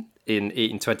Boston in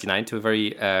 1829 to a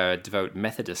very devout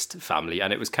Methodist family,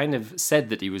 and it was kind of said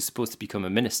that he was supposed to become a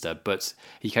minister, but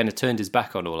he kind of turned his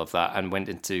back on all of that and went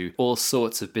into all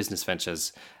sorts of business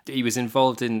ventures. He was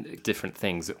involved in different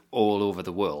things all over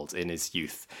the world in his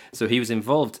youth. So he was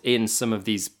involved in some of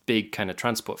these big kind of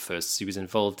transport firsts. He was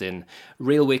involved in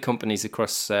railway companies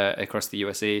across the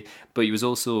USA, but he was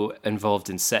also involved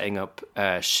in setting up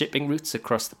shipping routes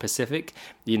across the Pacific.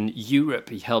 In Europe,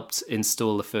 he helped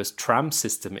install the first tram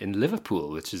system in Liverpool,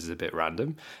 which is a bit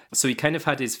random. So he kind of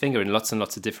had his finger in lots and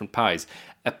lots of different pies.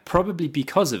 Probably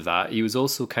because of that, he was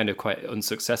also kind of quite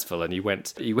unsuccessful, and he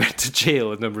went to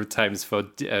jail a number of times for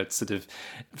sort of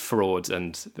fraud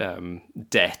and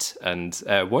debt, and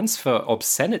once for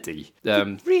obscenity.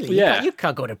 Really? Yeah. You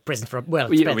can't go to prison for...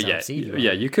 Well, it depends on the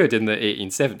yeah, you could in the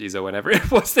 1870s or whenever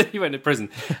it was that he went to prison.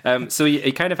 So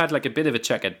he kind of had like a bit of a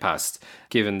checkered past,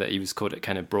 given that he was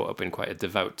kind of brought up in quite a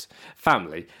devout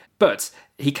family. But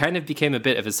he kind of became a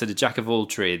bit of a sort of jack of all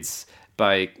trades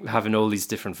by having all these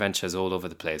different ventures all over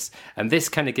the place. And this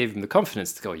kind of gave him the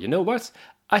confidence to go, you know what?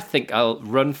 I think I'll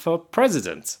run for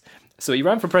president. So he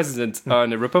ran for president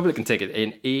on a Republican ticket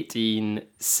in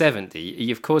 1870.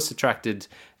 He, of course, attracted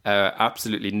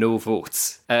absolutely no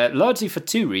votes, largely for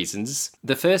two reasons.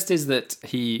 The first is that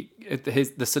the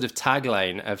sort of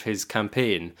tagline of his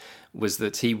campaign was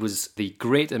that he was the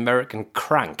great American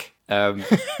crank.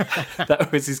 That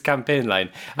was his campaign line.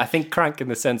 I think crank in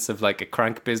the sense of like a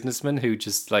crank businessman who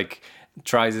just like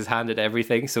tries his hand at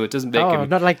everything, so it doesn't make him...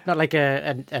 not like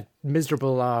a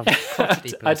miserable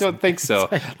crotchety person. I don't think so.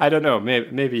 I don't know.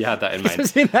 Maybe you had that in mind. I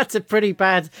mean, that's a pretty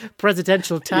bad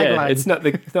presidential tagline. Yeah, it's not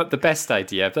the best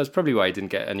idea. That's probably why he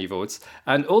didn't get any votes.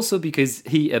 And also because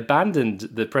he abandoned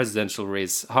the presidential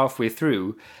race halfway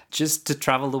through just to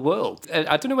travel the world.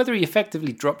 I don't know whether he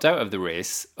effectively dropped out of the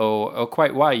race or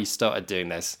quite why he started doing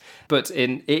this. But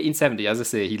in 1870, as I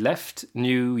say, he left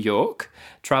New York,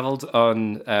 travelled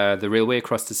on the railway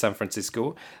across to San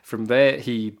Francisco. From there,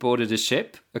 he boarded a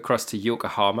ship across to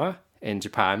Yokohama in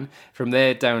Japan. From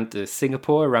there, down to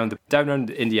Singapore, down around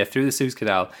India, through the Suez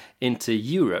Canal, into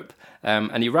Europe.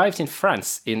 And he arrived in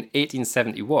France in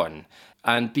 1871.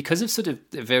 And because of sort of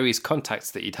the various contacts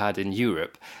that he'd had in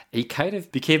Europe, he kind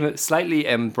of became slightly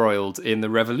embroiled in the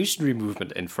revolutionary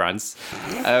movement in France,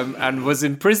 and was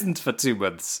imprisoned for 2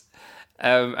 months.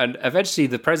 And eventually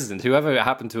the president, whoever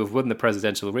happened to have won the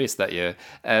presidential race that year,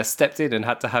 stepped in and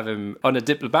had to have him, on a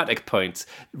diplomatic point,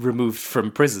 removed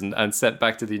from prison and sent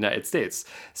back to the United States.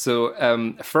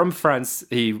 So from France,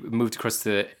 he moved across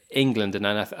to England, and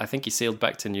then I think he sailed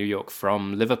back to New York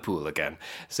from Liverpool again.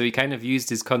 So he kind of used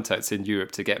his contacts in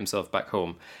Europe to get himself back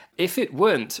home. If it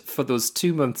weren't for those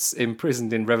 2 months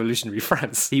imprisoned in revolutionary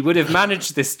France, he would have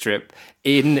managed this trip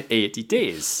in 80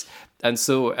 days. And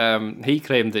so he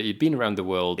claimed that he'd been around the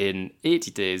world in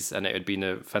 80 days and it had been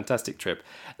a fantastic trip.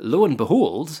 Lo and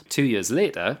behold, 2 years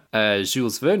later,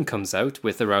 Jules Verne comes out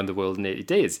with Around the World in 80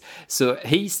 Days. So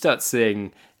he starts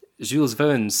saying, Jules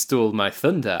Verne stole my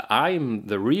thunder. I'm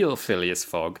the real Phileas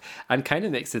Fogg, and kind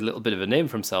of makes a little bit of a name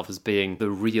for himself as being the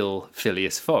real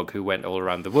Phileas Fogg who went all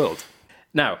around the world.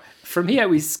 Now, from here,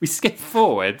 we skip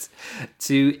forward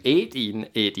to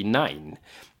 1889,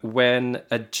 when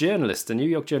a New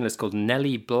York journalist called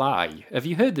Nellie Bly. Have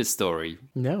you heard this story?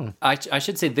 No. I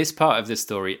should say this part of this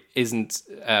story isn't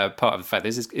part of the fact.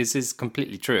 This is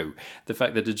completely true. The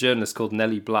fact that a journalist called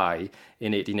Nellie Bly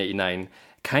in 1889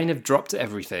 kind of dropped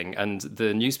everything, and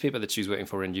the newspaper that she was working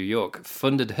for in New York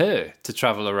funded her to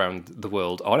travel around the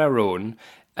world on her own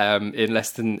in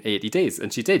less than 80 days.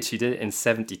 And she did. She did it in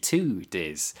 72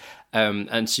 days.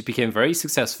 And she became very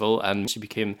successful, and she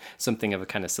became something of a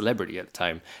kind of celebrity at the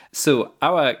time. So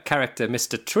our character,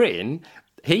 Mr. Train,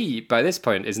 he, by this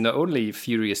point, is not only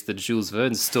furious that Jules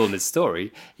Verne's stolen his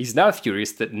story, he's now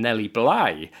furious that Nellie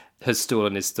Bly has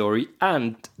stolen his story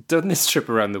and done this trip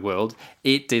around the world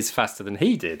 8 days faster than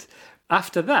he did.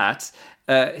 After that,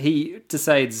 he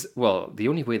decides, well, the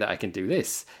only way that I can do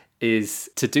this is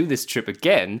to do this trip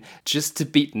again just to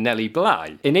beat Nellie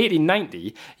Bly. In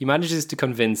 1890, he manages to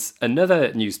convince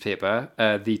another newspaper,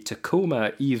 the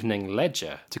Tacoma Evening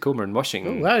Ledger, Tacoma in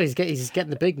Washington. Oh, well, he's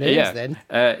getting the big names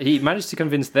then. He managed to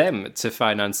convince them to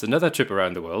finance another trip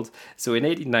around the world. So in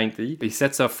 1890, he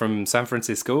sets off from San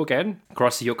Francisco again,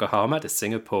 across Yokohama to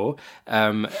Singapore,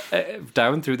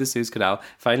 down through the Suez Canal,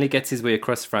 finally gets his way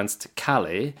across France to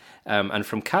Calais, and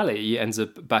from Calais, he ends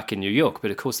up back in New York. But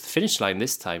of course, the finish line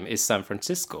this time is San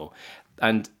Francisco.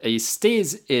 And he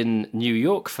stays in New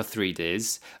York for 3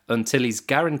 days until he's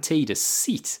guaranteed a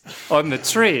seat on the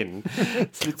train.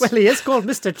 Well, he is called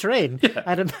Mr. Train. Yeah.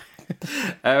 I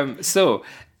don't... So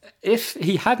if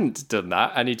he hadn't done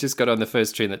that and he just got on the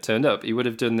first train that turned up, he would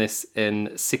have done this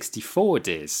in 64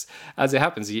 days. As it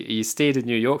happens, he stayed in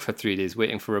New York for 3 days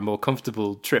waiting for a more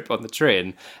comfortable trip on the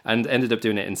train and ended up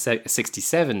doing it in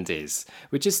 67 days,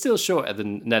 which is still shorter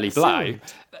than Nellie Bly.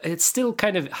 It still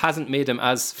kind of hasn't made him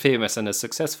as famous and as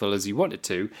successful as he wanted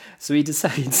to, so he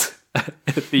decides...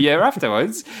 the year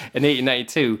afterwards, in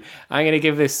 1892, I'm going to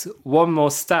give this one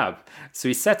more stab. So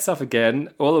he sets off again,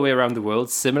 all the way around the world,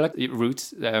 similar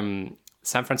route,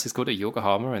 San Francisco to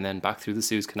Yokohama, and then back through the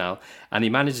Suez Canal. And he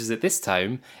manages it this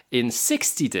time in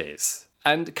 60 days.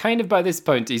 And kind of by this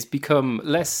point, he's become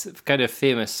less kind of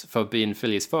famous for being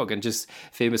Phileas Fogg and just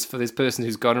famous for this person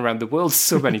who's gone around the world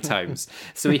so many times.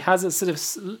 So he has a sort of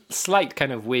slight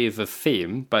kind of wave of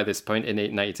fame by this point in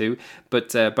 1892.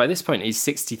 But by this point, he's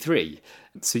 63.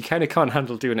 So he kind of can't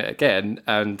handle doing it again.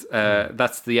 And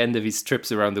that's the end of his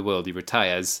trips around the world. He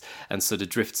retires and sort of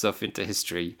drifts off into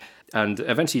history. And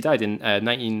eventually died in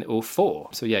 1904.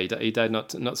 So yeah, he died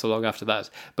not so long after that.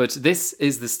 But this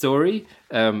is the story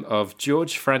of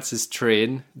George Francis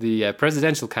Train, the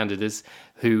presidential candidate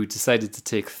who decided to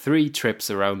take 3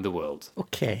 trips around the world.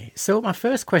 Okay, so my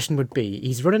first question would be,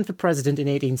 he's running for president in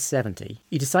 1870.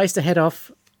 He decides to head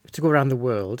off to go around the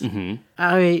world.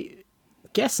 I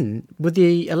guessing, were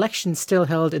the elections still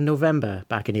held in November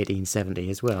back in 1870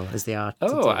 as well as they are Oh,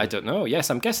 today? I don't know. Yes,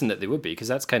 I'm guessing that they would be, because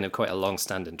that's kind of quite a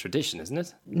long-standing tradition, isn't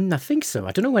it? I think so.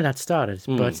 I don't know when that started,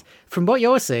 but from what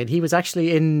you're saying, he was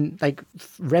actually in like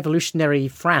revolutionary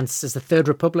France as the Third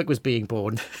Republic was being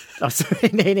born.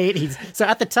 In the 80s. So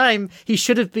at the time, he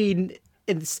should have been.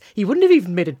 He wouldn't have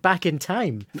even made it back in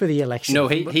time for the election. No,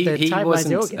 The timelines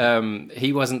you're getting.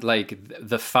 he wasn't like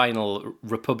the final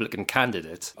Republican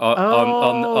candidate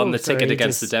on the so ticket he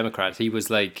against just- the Democrat. He was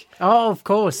like, Oh, of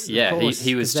course. yeah, of course,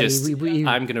 he was 'cause then just, he-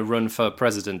 I'm going to run for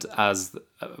president as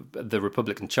the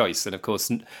Republican choice, and of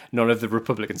course, none of the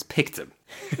Republicans picked him.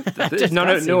 just no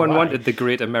can't see one why. wanted the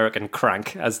great American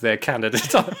crank as their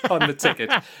candidate on the ticket.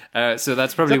 So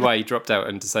that's probably why he dropped out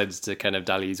and decided to kind of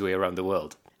dally his way around the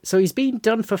world. So he's been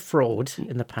done for fraud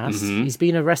in the past. He's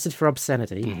been arrested for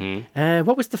obscenity.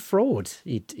 What was the fraud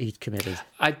he'd committed?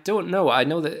 I don't know. I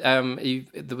know that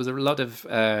there was a lot of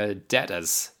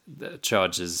debtors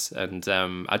charges, and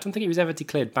I don't think he was ever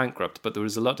declared bankrupt, but there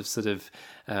was a lot of sort of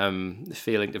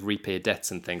failing to repay debts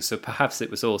and things. So perhaps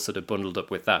it was all sort of bundled up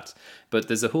with that. But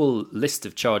there's a whole list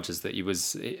of charges that he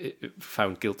was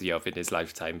found guilty of in his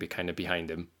lifetime, kind of behind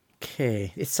him.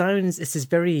 Okay, it's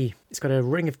got a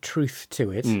ring of truth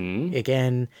to it,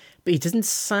 again, but he doesn't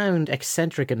sound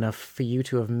eccentric enough for you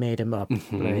to have made him up.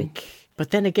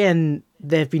 But then again,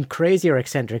 there have been crazier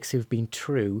eccentrics who've been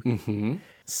true.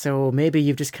 So maybe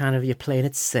you're playing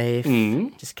it safe.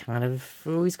 Just kind of,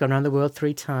 he's gone around the world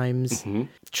 3 times.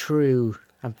 True.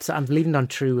 I'm leaning on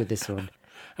true with this one.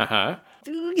 Uh-huh.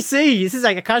 You see, this is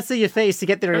like, I can't see your face to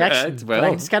get the reaction. well.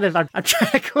 But I'm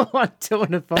trying to go on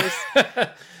tone of voice.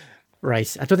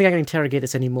 Right, I don't think I can interrogate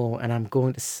this anymore, and I'm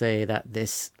going to say that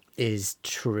this is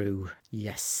true.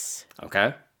 Yes.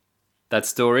 Okay. That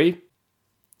story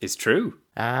is true.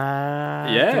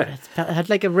 Yeah. It had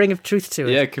like a ring of truth to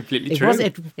it. Yeah, completely true.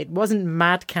 It wasn't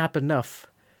madcap enough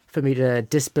for me to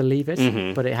disbelieve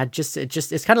it, but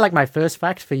it's kind of like my first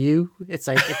fact for you. It's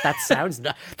like, if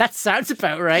that sounds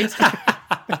about right.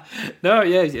 No,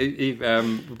 yeah, he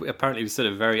apparently was sort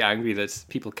of very angry that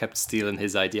people kept stealing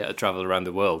his idea to travel around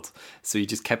the world, so he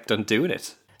just kept on doing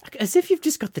it. As if you've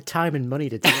just got the time and money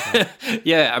to do that.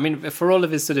 Yeah, I mean, for all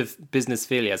of his sort of business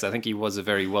failures, I think he was a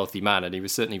very wealthy man, and he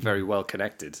was certainly very well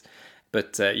connected.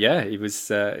 But he was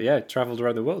travelled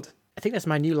around the world. I think that's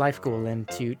my new life goal then,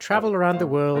 to travel around the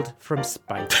world from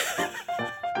spite.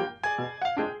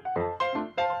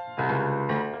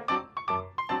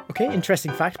 Okay,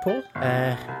 interesting fact, Paul.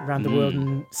 Around the world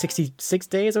in 66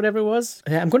 days, or whatever it was.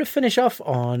 I'm going to finish off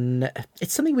on...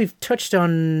 It's something we've touched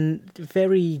on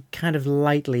very kind of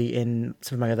lightly in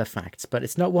some of my other facts, but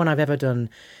it's not one I've ever done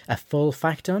a full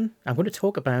fact on. I'm going to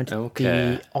talk about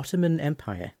the Ottoman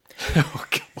Empire. Oh,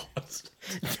 God.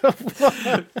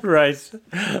 Right.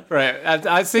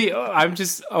 I see. I'm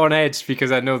just on edge because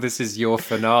I know this is your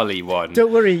finale one.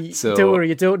 Don't worry.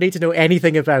 You don't need to know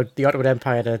anything about the Ottoman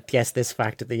Empire to guess this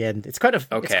fact at the end. It's quite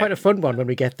a fun one when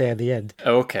we get there at the end.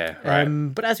 Okay. Right.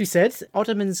 But as we said,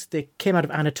 Ottomans, they came out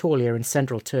of Anatolia in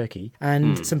central Turkey,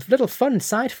 and some little fun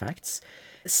side facts.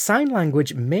 Sign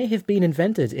language may have been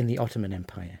invented in the Ottoman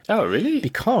Empire. Oh, really?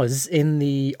 Because in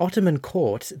the Ottoman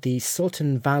court, the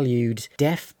Sultan valued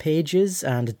deaf pages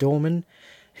and doormen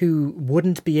who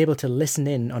wouldn't be able to listen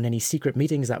in on any secret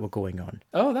meetings that were going on.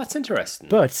 Oh, that's interesting.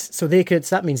 But, so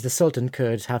that means the Sultan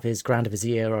could have his Grand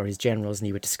Vizier or his generals and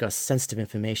he would discuss sensitive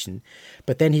information.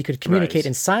 But then he could communicate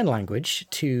in sign language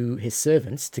to his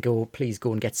servants to please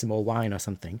go and get some more wine or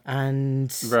something.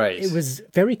 And it was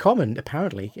very common,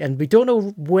 apparently. And we don't know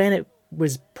when it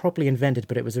was properly invented,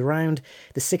 but it was around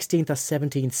the 16th or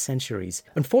 17th centuries.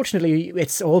 Unfortunately,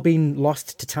 it's all been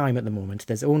lost to time at the moment.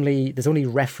 There's only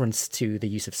reference to the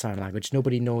use of sign language.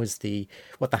 Nobody knows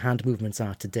what the hand movements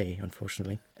are today,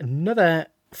 unfortunately. Another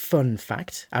fun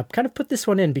fact, I've kind of put this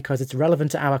one in because it's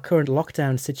relevant to our current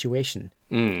lockdown situation.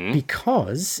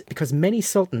 Because many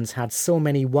sultans had so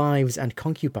many wives and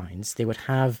concubines, they would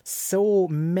have so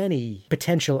many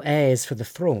potential heirs for the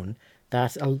throne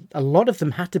that a lot of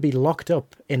them had to be locked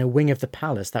up in a wing of the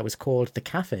palace that was called the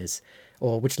cafes,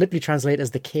 or which literally translates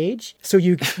as the cage. So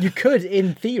you could,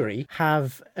 in theory,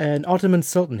 have an Ottoman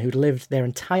sultan who'd lived their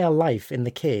entire life in the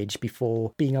cage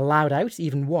before being allowed out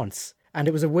even once. And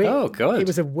it was a way. Oh, God. It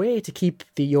was a way to keep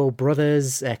your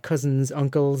brothers, cousins,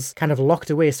 uncles kind of locked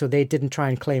away so they didn't try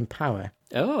and claim power.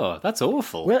 Oh, that's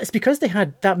awful. Well, it's because they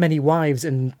had that many wives,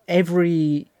 and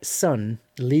every son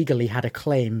legally had a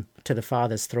claim to the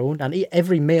father's throne, and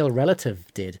every male relative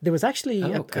did. There was actually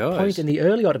a point in the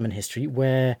early Ottoman history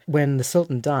where, when the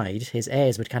Sultan died, his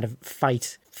heirs would kind of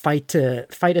fight to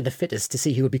the fittest to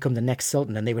see who would become the next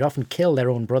Sultan, and they would often kill their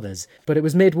own brothers. But it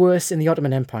was made worse in the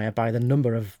Ottoman Empire by the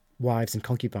number of wives and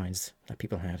concubines that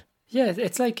people had. Yeah,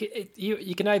 it's like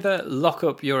you can either lock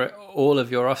up all of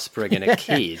your offspring in a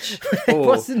cage,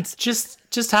 or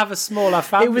just have a smaller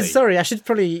family. It was, sorry, I should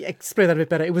probably explain that a bit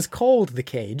better. It was called the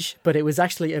cage, but it was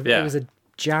actually it was a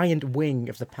giant wing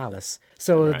of the palace.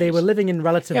 So they were living in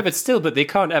relative... Yeah, but they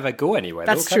can't ever go anywhere.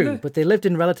 That's true, but they lived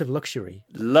in relative luxury.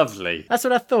 Lovely. That's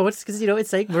what I thought, because,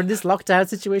 it's like we're in this lockdown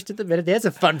situation at the minute. There's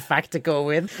a fun fact to go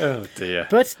with. Oh, dear.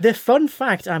 But the fun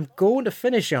fact I'm going to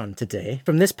finish on today,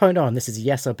 from this point on, this is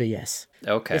yes or BS.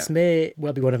 Okay. This may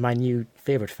well be one of my new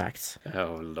favourite facts.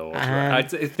 Oh, Lord.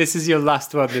 This is your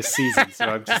last one this season,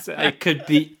 so it could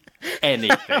be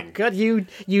anything. God,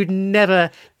 you'd never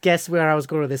guess where I was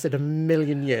going with this in a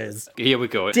million years. Here we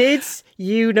go. Did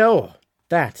you know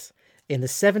that in the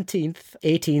 17th,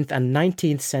 18th and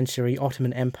 19th century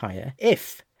Ottoman Empire,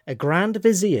 if a Grand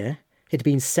Vizier had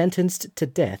been sentenced to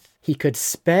death, he could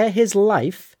spare his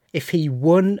life if he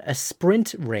won a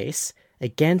sprint race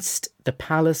against the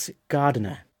palace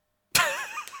gardener?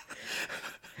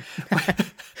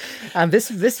 And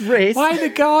this race... Why the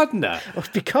gardener?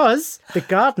 Because the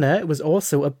gardener was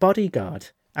also a bodyguard.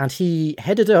 And he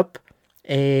headed up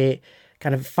a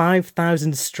kind of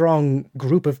 5,000 strong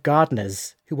group of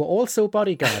gardeners who were also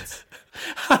bodyguards.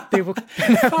 They were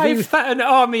an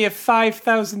army of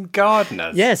 5,000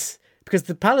 gardeners? Yes, because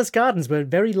the palace gardens were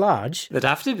very large. They'd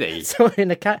have to be. So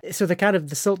the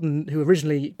Sultan who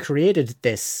originally created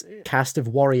this caste of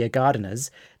warrior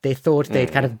gardeners, they thought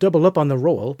they'd kind of double up on the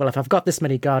role. Well, if I've got this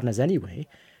many gardeners anyway,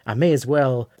 I may as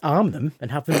well arm them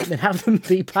and have them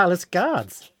be palace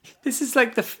guards. This is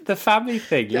like the family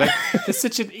thing. There's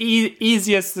such an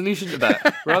easier solution to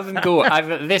that. Rather than go, I've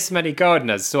got this many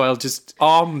gardeners, so I'll just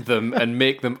arm them and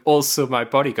make them also my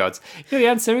bodyguards. The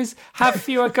answer is have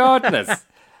fewer gardeners.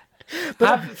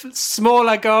 But have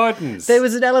smaller gardens. There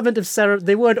was an element of ceremony.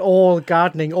 They weren't all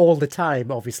gardening all the time,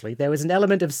 obviously. There was an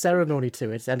element of ceremony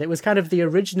to it, and it was kind of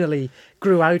originally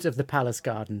grew out of the palace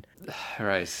garden.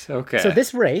 Right, okay. So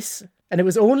this race, and it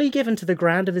was only given to the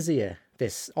Grand Vizier,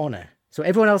 this honour. So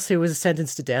everyone else who was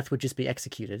sentenced to death would just be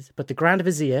executed. But the Grand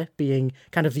Vizier, being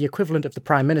kind of the equivalent of the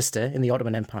Prime Minister in the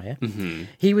Ottoman Empire,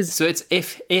 he was... So it's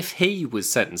if he was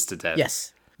sentenced to death?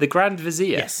 Yes. The Grand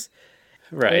Vizier? Yes.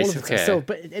 Right, okay. So,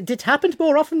 but it happened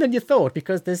more often than you thought,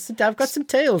 because I've got some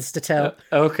tales to tell.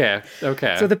 Okay.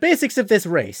 So the basics of this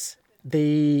race,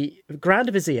 the Grand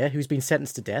Vizier, who's been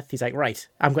sentenced to death, he's like, right,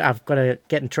 I've got to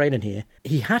get in training here.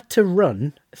 He had to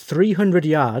run 300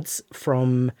 yards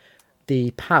from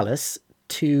the palace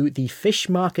to the fish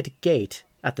market gate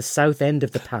at the south end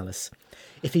of the palace.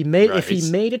 If he made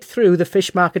it through the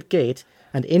fish market gate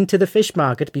and into the fish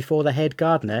market before the head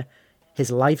gardener, his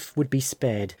life would be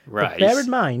spared. Right. But bear in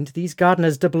mind, these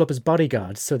gardeners double up as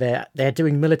bodyguards, so they're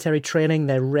doing military training,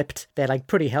 they're ripped, they're like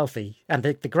pretty healthy. And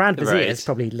the Grand Vizier has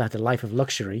probably led a life of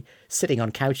luxury, sitting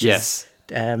on couches. Yes.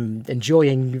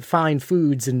 Enjoying fine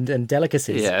foods and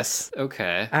delicacies. Yes,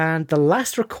 okay. And the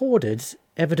last recorded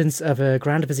evidence of a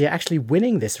Grand Vizier actually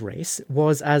winning this race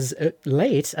was as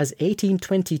late as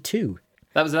 1822.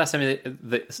 That was the last time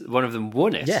one of them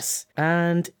won it? Yes.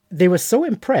 And they were so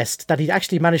impressed that he'd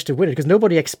actually managed to win it, because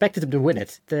nobody expected him to win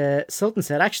it. The Sultan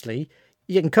said, actually,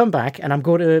 you can come back and I'm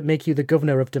going to make you the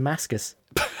governor of Damascus.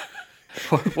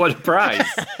 What a prize.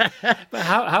 But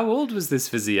how old was this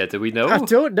vizier? Do we know? I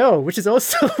don't know, which is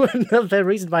also another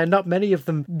reason why not many of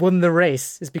them won the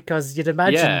race, is because you'd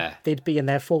imagine they'd be in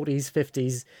their 40s,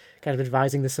 50s, kind of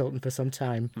advising the Sultan for some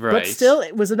time. Right. But still,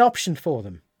 it was an option for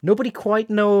them. Nobody quite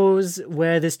knows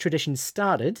where this tradition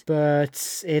started,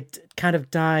 but it kind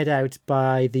of died out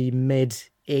by the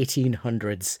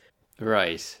mid-1800s.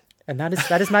 Right. And that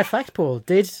is my fact, Paul.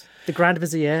 Did the Grand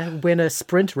Vizier win a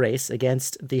sprint race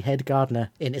against the head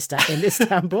gardener in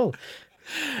Istanbul?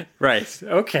 Right,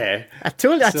 okay. I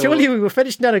told you we were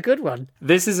finishing on a good one.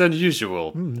 This is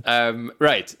unusual.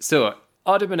 Right, so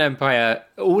Ottoman Empire,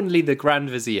 only the Grand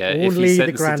Vizier, if he's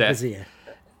sentenced to death, Vizier,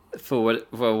 for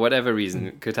whatever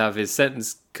reason, could have his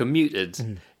sentence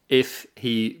commuted if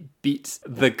he beat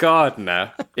the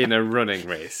gardener in a running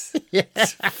race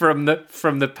from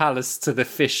the palace to the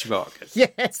fish market.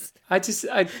 Yes. I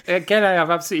have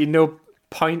absolutely no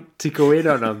point to go in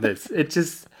on this. It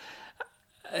just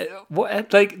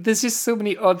there's just so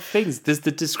many odd things. There's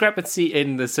the discrepancy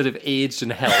in the sort of age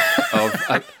and health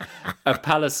of a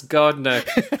palace gardener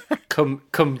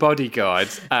come bodyguard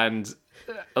and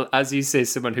as you say,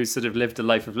 someone who's sort of lived a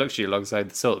life of luxury alongside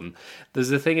the Sultan,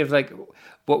 there's a thing of like,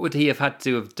 what would he have had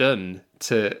to have done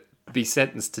to be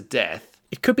sentenced to death?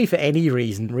 It could be for any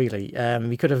reason, really.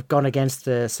 He could have gone against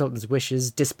the Sultan's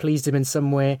wishes, displeased him in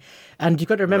some way. And you've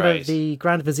got to remember, the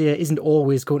Grand Vizier isn't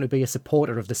always going to be a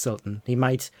supporter of the Sultan. He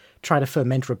might try to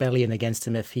foment rebellion against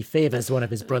him if he favours one of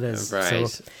his brothers. Right.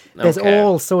 So there's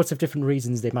all sorts of different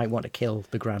reasons they might want to kill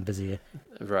the Grand Vizier.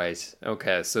 Right.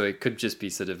 Okay. So it could just be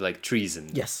sort of like treason.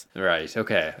 Yes. Right.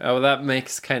 Okay. Oh, well, that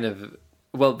makes kind of...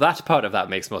 Well, that part of that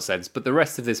makes more sense, but the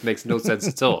rest of this makes no sense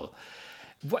at all.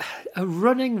 A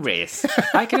running race.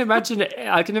 I can imagine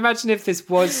if this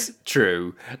was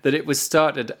true, that it was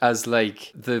started as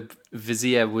like the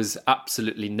Vizier was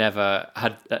absolutely never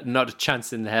had not a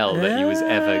chance in hell that he was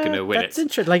ever going to win That's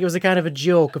interesting. Like it was a kind of a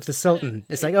joke of the Sultan.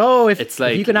 It's like, oh, if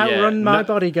you can outrun my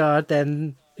bodyguard,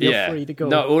 then you're free to go.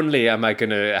 Not only am I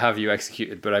going to have you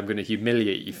executed, but I'm going to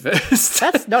humiliate you first.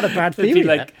 That's not a bad feeling.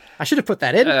 Like, I should have put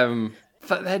that in.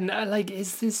 But then, like,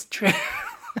 is this true?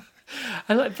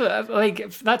 But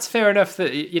that's fair enough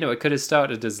that, you know, it could have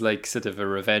started as like sort of a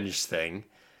revenge thing.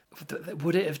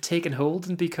 Would it have taken hold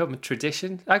and become a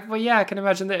tradition? Well, yeah, I can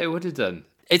imagine that it would have done.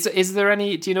 Is there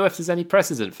any? Do you know if there's any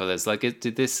precedent for this? Like,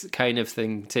 did this kind of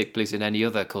thing take place in any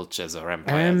other cultures or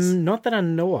empires? Not that I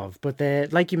know of, but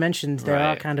like you mentioned, there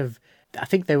are kind of. I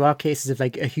think there are cases of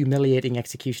like a humiliating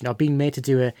execution or being made to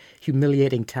do a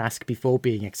humiliating task before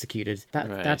being executed.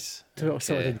 That sort of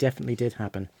thing definitely did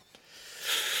happen.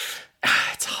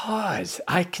 It's hard.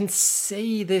 I can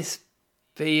see this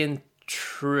being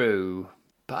true,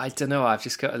 but I don't know. I've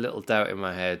just got a little doubt in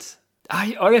my head.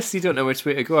 I honestly don't know which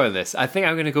way to go on this. I think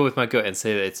I'm going to go with my gut and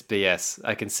say that it's BS.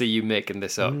 I can see you making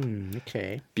this up.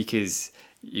 Okay. Because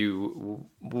you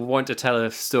want to tell a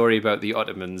story about the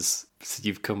Ottomans, so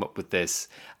you've come up with this.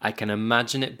 I can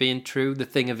imagine it being true. The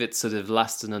thing of it sort of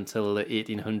lasting until the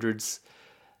 1800s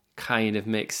kind of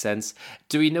makes sense.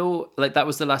 Do we know, like, that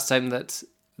was the last time that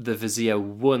the Vizier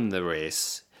won the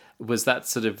race? Was that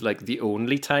sort of like the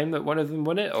only time that one of them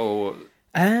won it, or?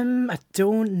 I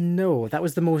don't know. That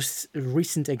was the most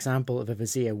recent example of a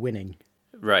Vizier winning.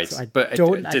 Right,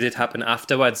 so did it happen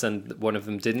afterwards and one of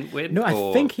them didn't win? No,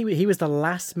 I think he was the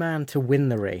last man to win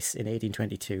the race in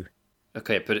 1822.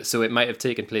 Okay, but so it might have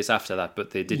taken place after that,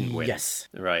 but they didn't win. Yes.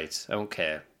 Right,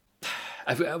 okay.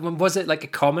 Was it like a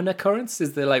common occurrence?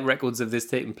 Is there like records of this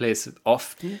taking place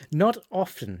often? Not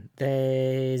often.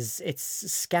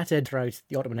 It's scattered throughout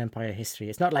the Ottoman Empire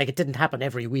history. It's not like it didn't happen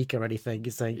every week or anything.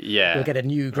 It's like you'll get a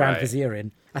new Grand Vizier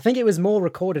in. I think it was more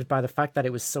recorded by the fact that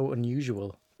it was so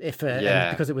unusual.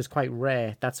 And because it was quite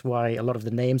rare, that's why a lot of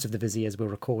the names of the Viziers were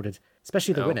recorded,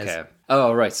 especially the winners.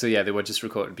 Oh, right. So yeah, they were just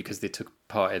recorded because they took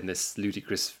part in this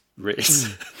ludicrous race.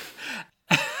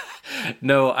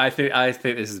 No, I think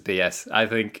this is BS. I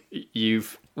think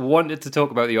you've wanted to talk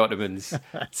about the Ottomans,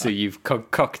 so you've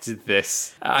concocted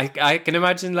this. I can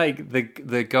imagine like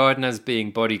the gardeners being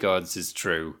bodyguards is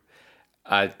true.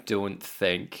 I don't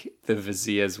think the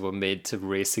Viziers were made to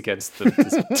race against them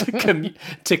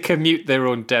to commute their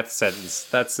own death sentence.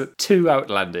 That's too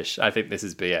outlandish. I think this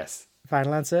is BS.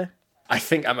 Final answer? I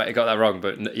think I might have got that wrong,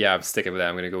 but yeah, I'm sticking with it.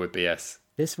 I'm going to go with BS.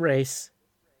 This race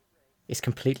is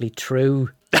completely true.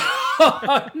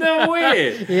 No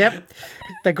way! Yep.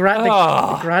 The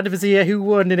Grand Vizier who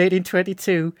won in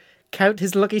 1822. Count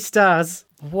his lucky stars.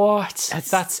 What?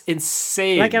 That's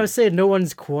insane. Like I was saying, no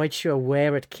one's quite sure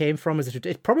where it came from.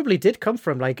 It probably did come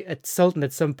from like a sultan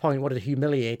at some point wanted to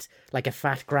humiliate like a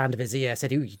fat Grand Vizier.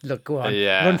 Said, "Ooh, look, go on,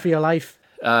 run for your life."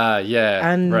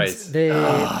 And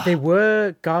they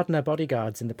were Gardner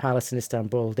bodyguards in the palace in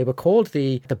Istanbul. They were called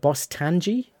the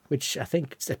Bostanji, which I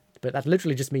think, but that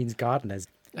literally just means gardeners.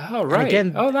 Oh, right.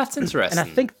 Again, that's interesting. And I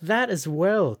think that as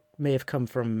well may have come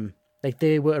from, like,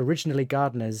 they were originally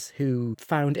gardeners who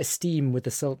found esteem with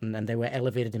the Sultan and they were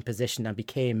elevated in position and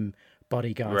became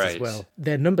bodyguards as well.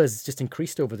 Their numbers just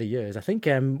increased over the years. I think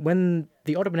when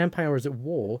the Ottoman Empire was at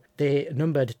war, they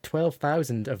numbered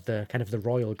 12,000 of the kind of the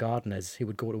royal gardeners who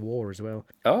would go to war as well.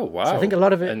 Oh, wow. So I think a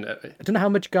lot of it, I don't know how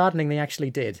much gardening they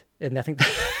actually did. And I think...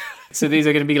 So these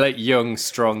are going to be like young,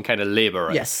 strong kind of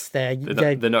labourers. Yes, they're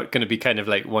not going to be kind of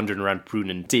like wandering around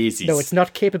pruning daisies. No, it's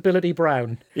not Capability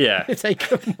Brown. Yeah, it's like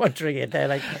wandering in. They're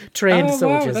like trained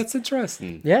soldiers. Wow, that's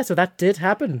interesting. Yeah, so that did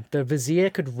happen. The Vizier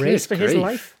could race for his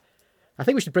life. I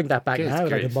think we should bring that back now,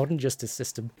 like a modern justice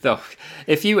system. So,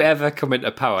 if you ever come into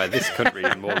power, this country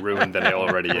is more ruined than it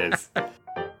already is.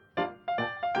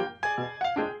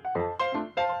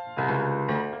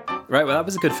 Right, well, that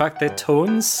was a good fact. They're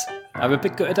tones. I'm a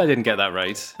bit gutted I didn't get that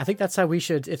right. I think that's how we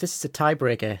should, if this is a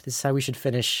tiebreaker, this is how we should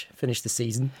finish the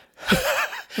season.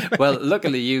 Well,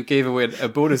 luckily you gave away a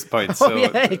bonus point, so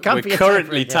it can't we're be a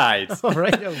currently tiebreaker. tied. All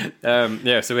right.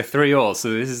 Yeah, so we're 3-3.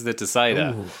 So this is the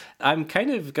decider. Ooh. I'm kind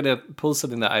of going to pull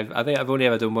something that I think I've only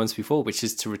ever done once before, which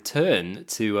is to return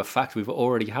to a fact we've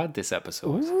already had this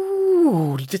episode.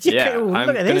 Ooh, look at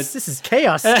this. This is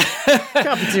chaos.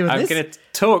 Can't be doing I'm this. going to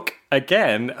talk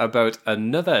again about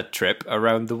another trip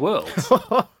around the world.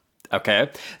 Okay,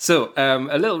 so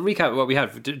a little recap of what we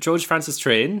had. George Francis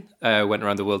Train went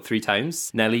around the world 3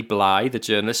 times. Nellie Bly, the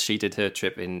journalist, she did her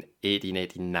trip in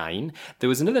 1889. There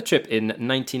was another trip in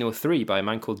 1903 by a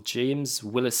man called James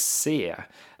Willis Sayre,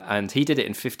 and he did it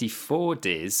in 54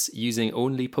 days using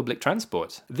only public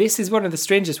transport. This is one of the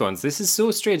strangest ones. This is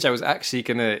so strange, I was actually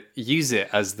going to use it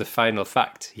as the final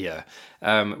fact here,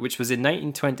 which was in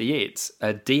 1928,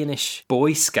 a Danish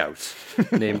Boy Scout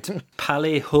named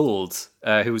Palle Huld,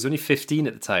 who was only 15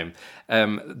 at the time.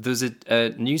 There's a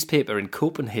newspaper in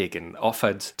Copenhagen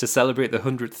offered to celebrate the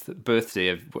 100th birthday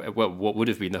of, well, what would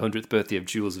have been the 100th birthday of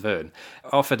Jules Verne,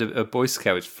 offered a Boy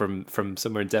Scout from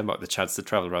somewhere in Denmark the chance to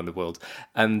travel around the world.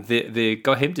 And they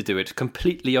got him to do it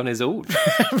completely on his own.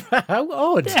 How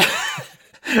odd.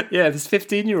 Yeah, this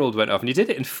 15-year-old went off and he did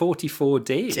it in 44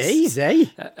 days. Jeez, eh?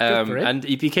 And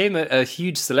he became a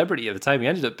huge celebrity at the time. He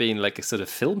ended up being like a sort of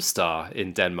film star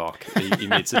in Denmark. He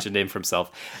made such a name for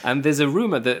himself. And there's a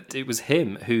rumour that it was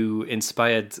him who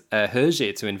inspired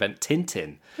Hergé to invent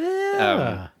Tintin.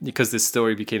 Because this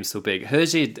story became so big.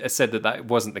 Hergé said that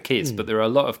wasn't the case, but there are a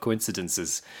lot of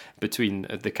coincidences between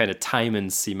the kind of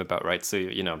timings seem about right. So,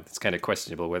 it's kind of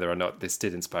questionable whether or not this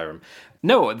did inspire him.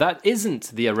 No, that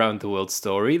isn't the Around the World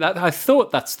story. I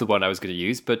thought that's the one I was going to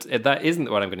use, but that isn't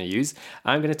the one I'm going to use.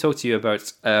 I'm going to talk to you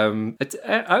about,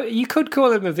 you could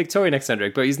call him a Victorian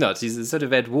eccentric, but he's not. He's a sort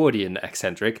of Edwardian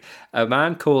eccentric, a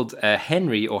man called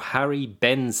Henry or Harry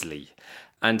Bensley.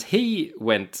 And he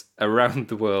went around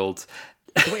the world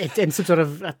in some sort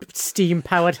of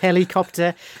steam-powered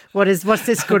helicopter. What's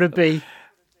this going to be?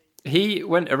 He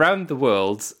went around the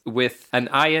world with an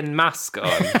iron mask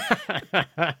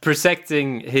on,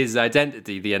 protecting his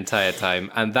identity the entire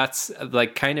time. And that's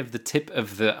like kind of the tip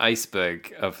of the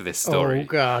iceberg of this story. Oh,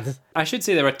 God. I should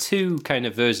say there are 2 kind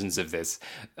of versions of this.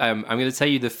 I'm going to tell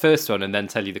you the first one and then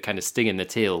tell you the kind of sting in the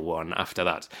tail one after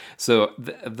that. So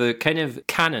the kind of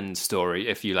canon story,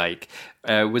 if you like,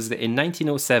 was that in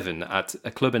 1907 at a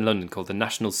club in London called the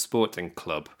National Sporting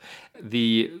Club,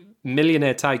 the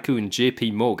millionaire tycoon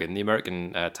J.P. Morgan, the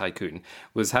American tycoon,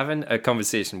 was having a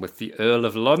conversation with the Earl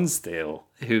of Lonsdale,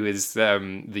 who is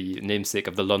the namesake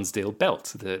of the Lonsdale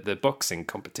Belt, the boxing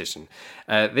competition.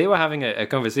 They were having a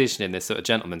conversation in this sort of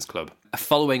gentleman's club,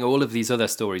 following all of these other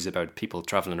stories about people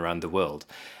traveling around the world.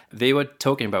 They were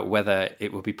talking about whether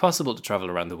it would be possible to travel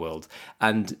around the world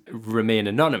and remain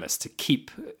anonymous, to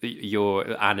keep your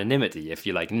anonymity, if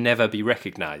you like, never be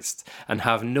recognized, and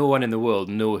have no one in the world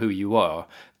know who you are,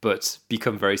 but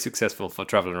become very successful for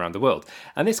traveling around the world.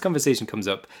 And this conversation comes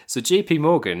up. So JP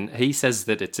Morgan, he says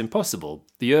that it's impossible.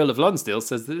 The Earl of Lonsdale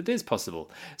says that it is possible.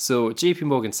 So JP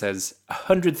Morgan says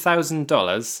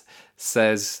 $100,000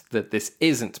 says that this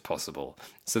isn't possible.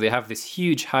 So they have this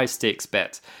huge high stakes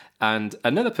bet. And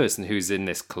another person who's in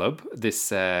this club, this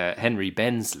Henry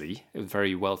Bensley, a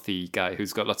very wealthy guy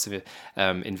who's got lots of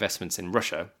investments in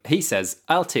Russia, he says,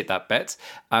 I'll take that bet.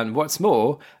 And what's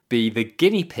more, be the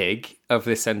guinea pig of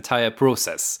this entire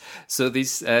process. So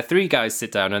these 3 guys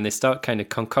sit down and they start kind of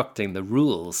concocting the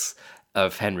rules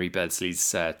of Henry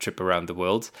Bensley's trip around the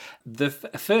world. The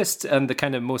first and the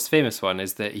kind of most famous one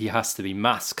is that he has to be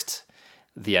masked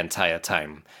the entire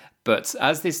time. But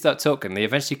as they start talking, they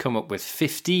eventually come up with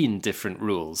 15 different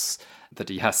rules that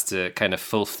he has to kind of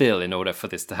fulfill in order for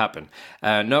this to happen.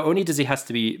 Not only does he have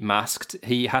to be masked,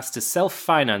 he has to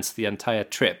self-finance the entire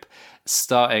trip,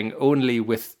 starting only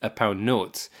with a £1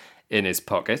 note in his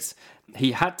pocket.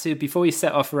 He had to, before he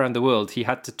set off around the world, he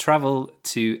had to travel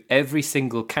to every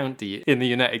single county in the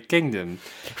United Kingdom.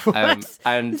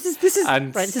 This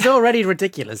is already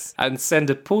ridiculous. And send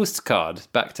a postcard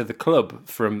back to the club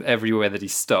from everywhere that he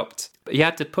stopped. But he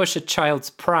had to push a child's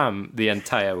pram the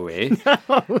entire way.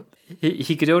 No.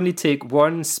 He could only take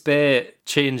 1 spare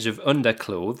change of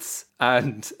underclothes.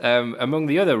 And among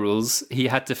the other rules, he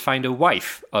had to find a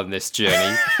wife on this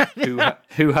journey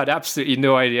who had absolutely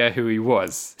no idea who he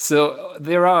was. So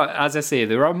there are, as I say,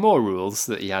 there are more rules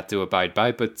that he had to abide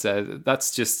by, but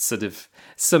that's just sort of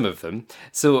some of them.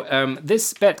 So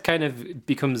this bet kind of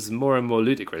becomes more and more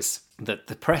ludicrous, that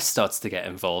the press starts to get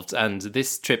involved, and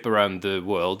this trip around the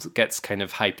world gets kind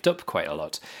of hyped up quite a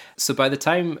lot. So by the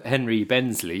time Henry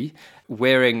Bensley,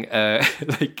 wearing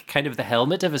like kind of the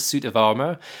helmet of a suit of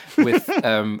armour with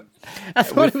I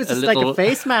thought it was just like a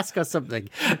face mask or something.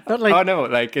 Not like... Oh no,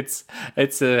 like it's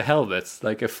a helmet,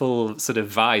 like a full sort of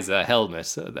visor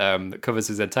helmet that covers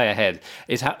his entire head.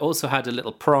 It also had a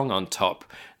little prong on top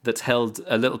that held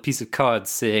a little piece of card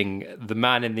saying "The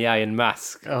Man in the Iron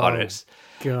Mask" on it.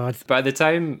 God. By the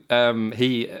time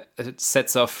he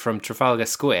sets off from Trafalgar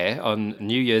Square on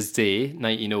New Year's Day,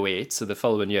 1908, so the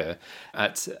following year,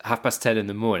 at 10:30 in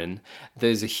the morning,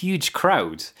 there's a huge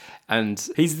crowd, and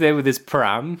he's there with his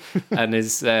pram and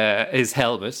his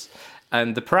helmet.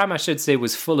 And the pram, I should say,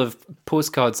 was full of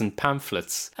postcards and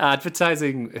pamphlets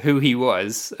advertising who he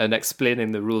was and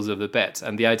explaining the rules of the bet.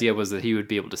 And the idea was that he would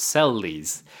be able to sell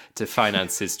these to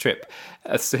finance his trip.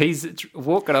 So he's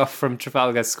walking off from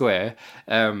Trafalgar Square,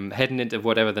 heading into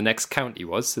whatever the next county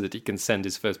was so that he can send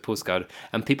his first postcard.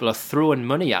 And people are throwing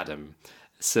money at him.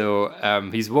 So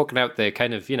he's walking out there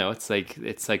kind of, it's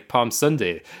like Palm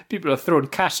Sunday. People are throwing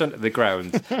cash onto the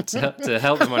ground to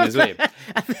help him on his way.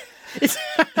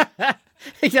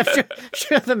 Yeah,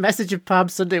 sure, the message of Palm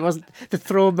Sunday wasn't to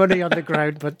throw money on the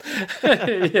ground, but...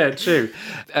 Yeah, true.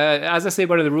 As I say,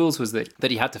 one of the rules was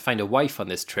that he had to find a wife on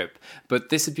this trip, but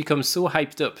this had become so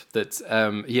hyped up that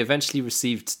he eventually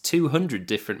received 200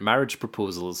 different marriage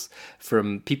proposals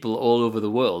from people all over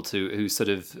the world who sort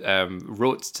of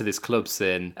wrote to this club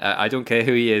saying, I don't care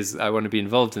who he is, I want to be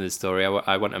involved in this story,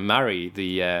 I want to marry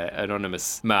the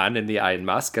anonymous man in the Iron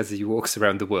Mask as he walks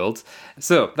around the world.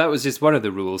 So that was just one of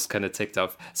the rules kind of ticked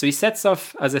off. So he sets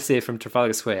off, as I say, from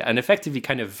Trafalgar Square and effectively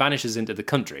kind of vanishes into the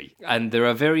country. And there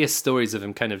are various stories of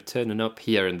him kind of turning up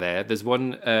here and there. There's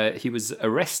one, he was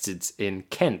arrested in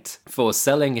Kent for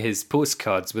selling his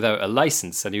postcards without a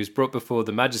license, and he was brought before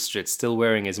the magistrate still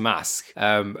wearing his mask.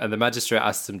 And the magistrate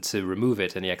asked him to remove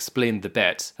it, and he explained the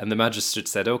bet. And the magistrate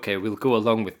said, "Okay, we'll go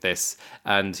along with this."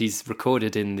 And he's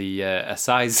recorded in the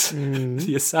assize,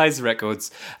 the assize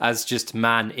records as just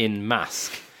man in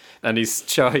mask. And he was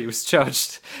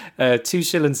charged 2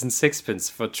 shillings and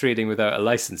sixpence for trading without a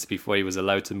license before he was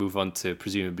allowed to move on to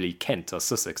presumably Kent or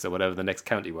Sussex or whatever the next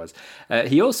county was.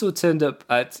 He also turned up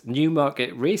at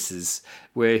Newmarket races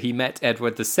where he met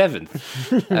Edward VII.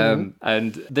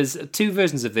 And there's 2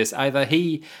 versions of this. Either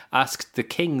he asked the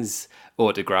king's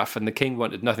autograph and the king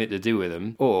wanted nothing to do with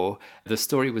him, or the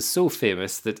story was so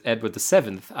famous that Edward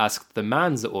VII asked the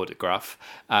man's autograph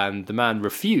and the man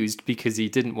refused because he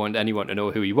didn't want anyone to know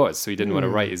who he was, so he didn't want to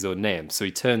write his own name, so he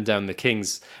turned down the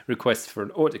king's request for an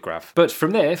autograph. But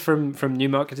from there, from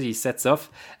Newmarket, he sets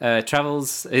off,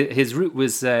 travels. His route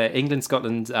was England,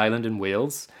 Scotland, Ireland and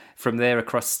Wales. From there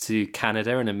across to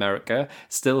Canada and America,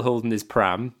 still holding his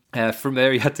pram. From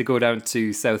there, he had to go down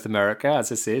to South America,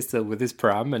 as I say, still with his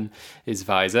pram and his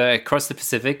visor. Across the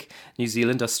Pacific, New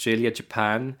Zealand, Australia,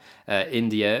 Japan,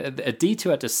 India. A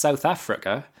detour to South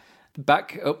Africa,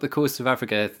 back up the coast of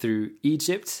Africa through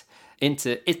Egypt,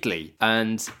 into Italy.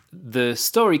 And the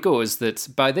story goes that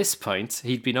by this point,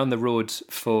 he'd been on the road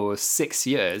for 6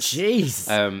 years. Jeez.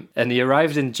 And he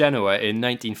arrived in Genoa in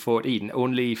 1914,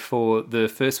 only for the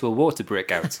First World War to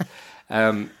break out.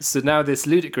 So now this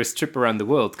ludicrous trip around the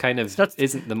world kind of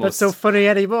isn't the most... Not so funny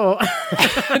anymore.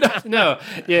 No,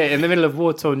 yeah, in the middle of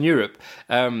war-torn Europe.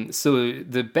 So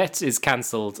the bet is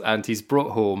cancelled and he's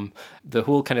brought home. The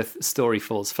whole kind of story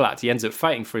falls flat. He ends up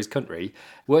fighting for his country.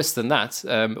 Worse than that,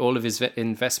 all of his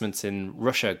investments in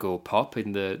Russia go pop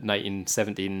in the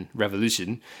 1917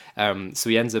 revolution. So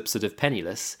he ends up sort of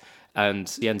penniless. And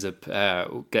he ends up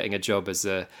getting a job as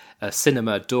a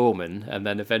cinema doorman and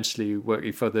then eventually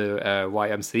working for the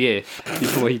YMCA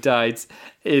before he died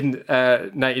in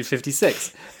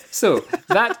 1956. So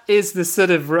that is the sort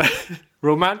of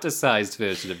romanticized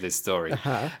version of this story,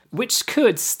 which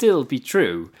could still be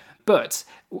true, but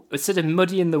sort of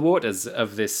muddying the waters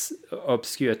of this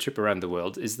obscure trip around the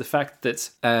world is the fact that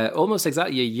almost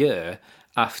exactly a year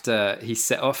after he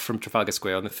set off from Trafalgar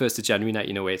Square on the 1st of January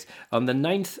 1908, on the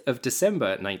 9th of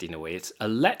December 1908, a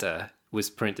letter was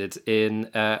printed in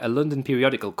a London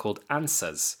periodical called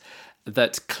Answers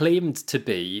that claimed to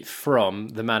be from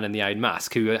the man in the Iron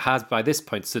Mask, who has by this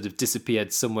point sort of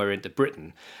disappeared somewhere into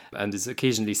Britain and is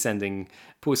occasionally sending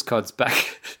postcards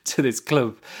back to this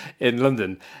club in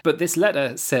London. But this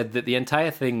letter said that the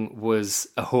entire thing was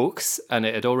a hoax and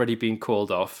it had already been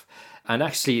called off. And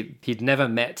actually, he'd never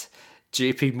met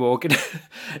JP Morgan.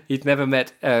 He'd never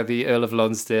met the Earl of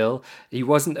Lonsdale. He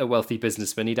wasn't a wealthy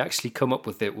businessman. He'd actually come up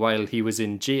with it while he was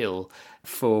in jail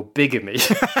for bigamy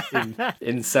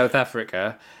in South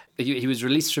Africa. He was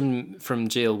released from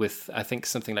jail with, I think,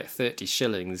 something like 30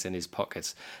 shillings in his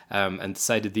pocket, and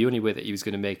decided the only way that he was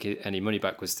going to make any money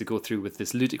back was to go through with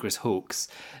this ludicrous hoax.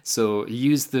 So he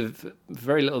used the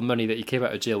very little money that he came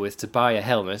out of jail with to buy a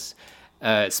helmet,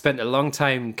 spent a long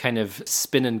time kind of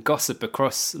spinning gossip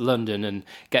across London and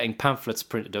getting pamphlets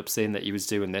printed up saying that he was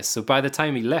doing this. So by the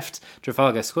time he left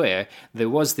Trafalgar Square, there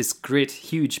was this great,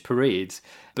 huge parade.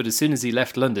 But as soon as he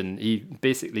left London, he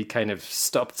basically kind of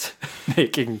stopped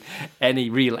making any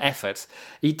real effort.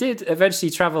 He did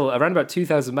eventually travel around about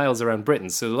 2,000 miles around Britain,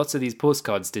 so lots of these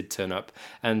postcards did turn up.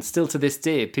 And still to this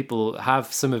day, people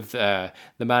have some of the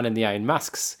Man in the Iron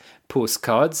Mask's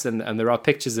postcards, and there are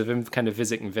pictures of him kind of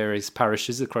visiting various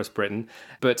parishes across Britain.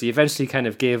 But he eventually kind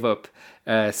of gave up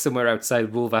somewhere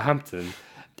outside Wolverhampton.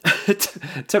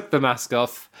 Took the mask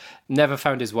off, never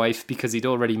found his wife because he'd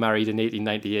already married in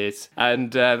 1898,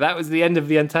 and that was the end of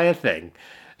the entire thing.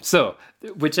 So,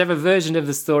 whichever version of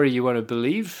the story you want to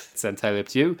believe, it's entirely up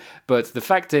to you, but the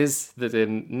fact is that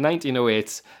in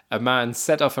 1908, a man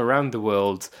set off around the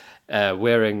world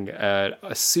wearing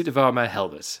a suit of armour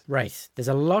helmet. Right, there's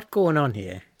a lot going on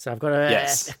here, so I've got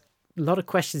Yes. a lot of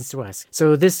questions to ask.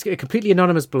 So this completely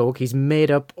anonymous bloke, he's made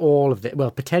up all of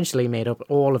potentially made up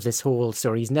all of this whole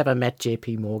story. He's never met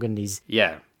JP Morgan.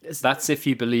 Yeah. That's if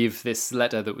you believe this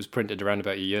letter that was printed around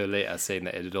about a year later saying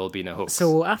that it had all been a hoax.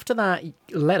 So after that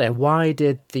letter, why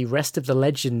did the rest of the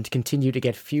legend continue to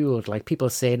get fueled? Like people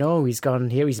saying, oh, he's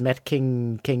gone here, he's met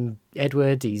King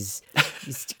Edward, he's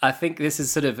I think this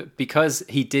is sort of because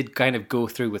he did kind of go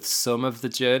through with some of the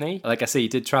journey. Like I say, he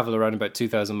did travel around about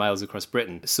 2,000 miles across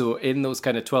Britain. So in those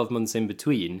kind of 12 months in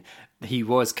between, he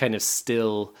was kind of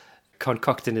still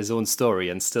concocting his own story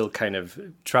and still kind of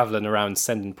traveling around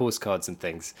sending postcards and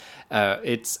things.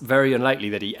 It's very unlikely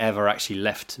that he ever actually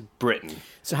left Britain.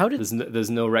 So how did there's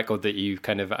no record that you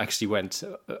kind of actually went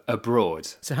abroad.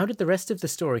 So how did the rest of the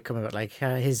story come about? Like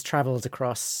his travels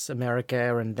across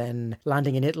America and then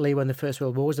landing in Italy when the First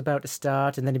World War was about to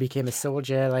start, and then he became a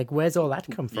soldier. Like, where's all that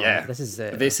come from? Yeah, this is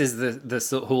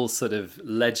the whole sort of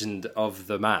legend of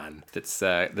the man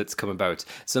that's come about.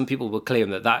 Some people will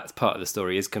claim that part of the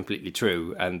story is completely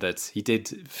true, and that he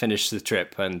did finish the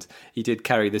trip and he did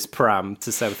carry this pram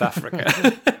to South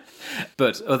Africa.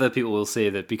 But other people will say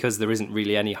that because there isn't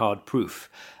really any hard proof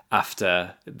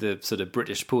after the sort of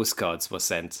British postcards were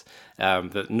sent,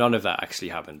 that none of that actually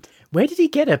happened. Where did he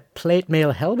get a plate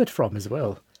mail helmet from as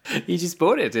well? He just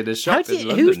bought it in a shop in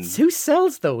London. Who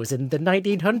sells those in the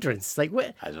 1900s? Like,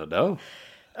 what? I don't know.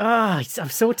 I'm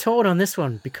so torn on this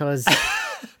one because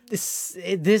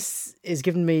this is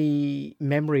giving me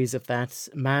memories of that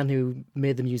man who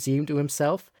made the museum to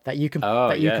himself that you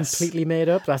completely made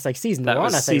up. That's like season one.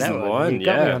 Was I think season that one. You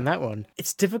got me on that one.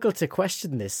 It's difficult to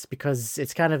question this because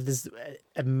it's kind of this.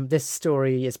 This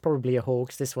story is probably a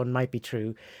hoax. This one might be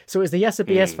true. So, is the Yes or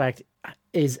BS fact?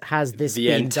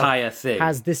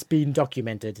 Has this been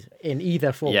documented in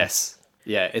either form? Yes.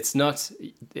 Yeah. It's not.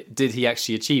 Did he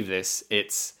actually achieve this?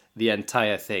 It's the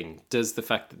entire thing. Does the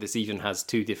fact that this even has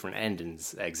two different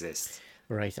endings exist?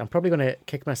 Right. I'm probably going to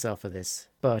kick myself for this,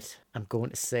 but I'm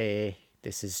going to say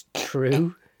this is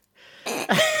true.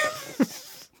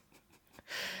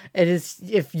 It is.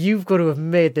 If you've got to have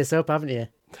made this up, haven't you?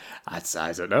 I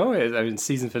don't know. I mean,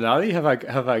 season finale. Have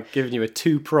I given you a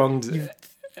two-pronged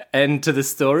end to the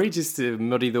story just to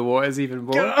muddy the waters even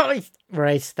more?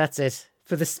 Right. That's it.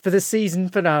 For the season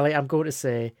finale, I'm going to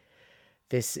say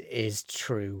this is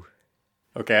true.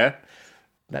 Okay.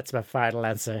 That's my final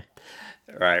answer.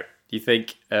 Right. You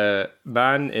think a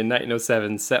man in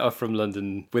 1907 set off from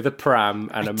London with a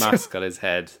pram and a mask on his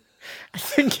head? I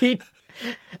think he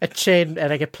a chain and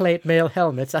like a plate mail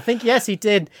helmet. I think yes, he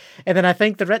did. And then I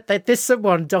think that this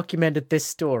someone documented this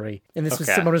story, and this was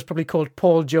someone who's probably called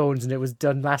Paul Jones, and it was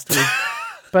done last week.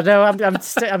 But no, I'm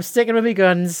sticking with my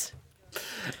guns.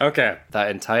 Okay, that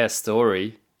entire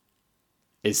story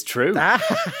is true.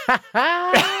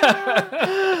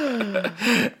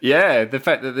 Yeah, the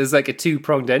fact that there's like a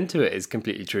two-pronged end to it is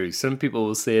completely true. Some people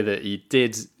will say that he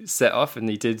did set off and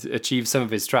he did achieve some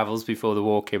of his travels before the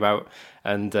war came out.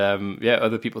 And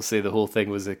other people say the whole thing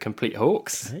was a complete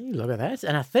hoax. Hey, look at that.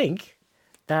 And I think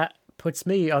that puts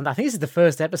me on. I think this is the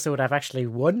first episode I've actually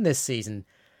won this season.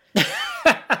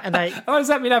 And oh, does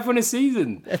that mean I've won a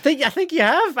season? I think you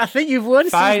have. I think you've won.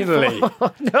 Finally,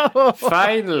 no,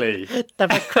 finally.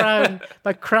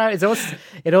 My crown is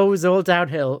all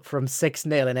downhill from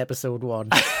 6-0 in episode 1.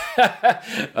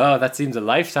 Oh, that seems a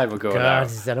lifetime ago.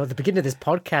 God, I know the beginning of this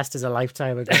podcast is a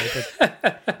lifetime ago.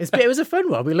 But it was a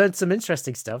fun one. We learned some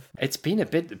interesting stuff. It's been a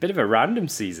bit of a random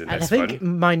season. And I think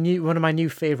one of my new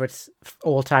favourite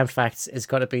all-time facts has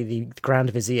got to be the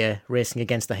Grand Vizier racing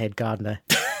against the head gardener.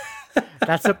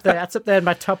 That's up there in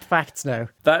my top facts now.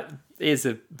 That is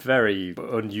a very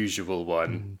unusual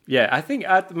one. Yeah, I think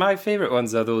my favourite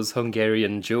ones are those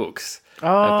Hungarian jokes.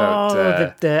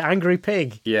 Oh, the angry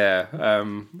pig. Yeah,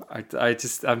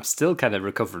 I'm still kind of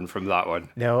recovering from that one.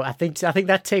 No, I think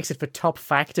that takes it for top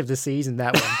fact of the season,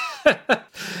 that one.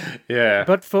 Yeah.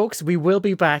 But folks, we will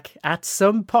be back at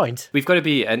some point. We've got to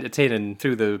be entertaining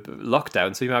through the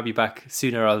lockdown, so we might be back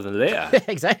sooner rather than later.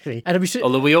 Exactly. And we should...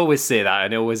 Although we always say that,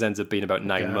 and it always ends up being about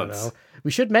 9 months. No.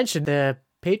 We should mention the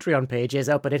Patreon page is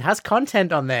out, but it has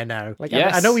content on there now. Like,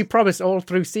 yes. I know we promised all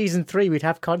through season 3 we'd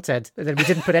have content, and then we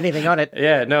didn't put anything on it.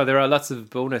 Yeah, no, there are lots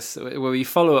of bonus where we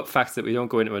follow up facts that we don't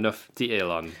go into enough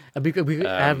detail on. And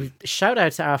we shout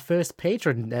out to our first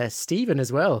patron, Stephen,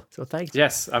 as well. So thanks.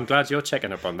 Yes, I'm glad you're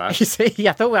checking up on that. You see,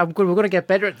 I thought we were going to get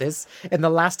better at this in the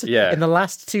last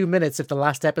 2 minutes of the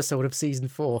last episode of season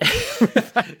 4.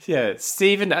 Yeah,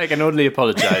 Stephen, I can only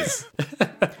apologise.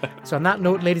 So on that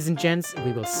note, ladies and gents,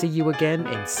 we will see you again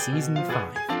in season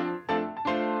 5.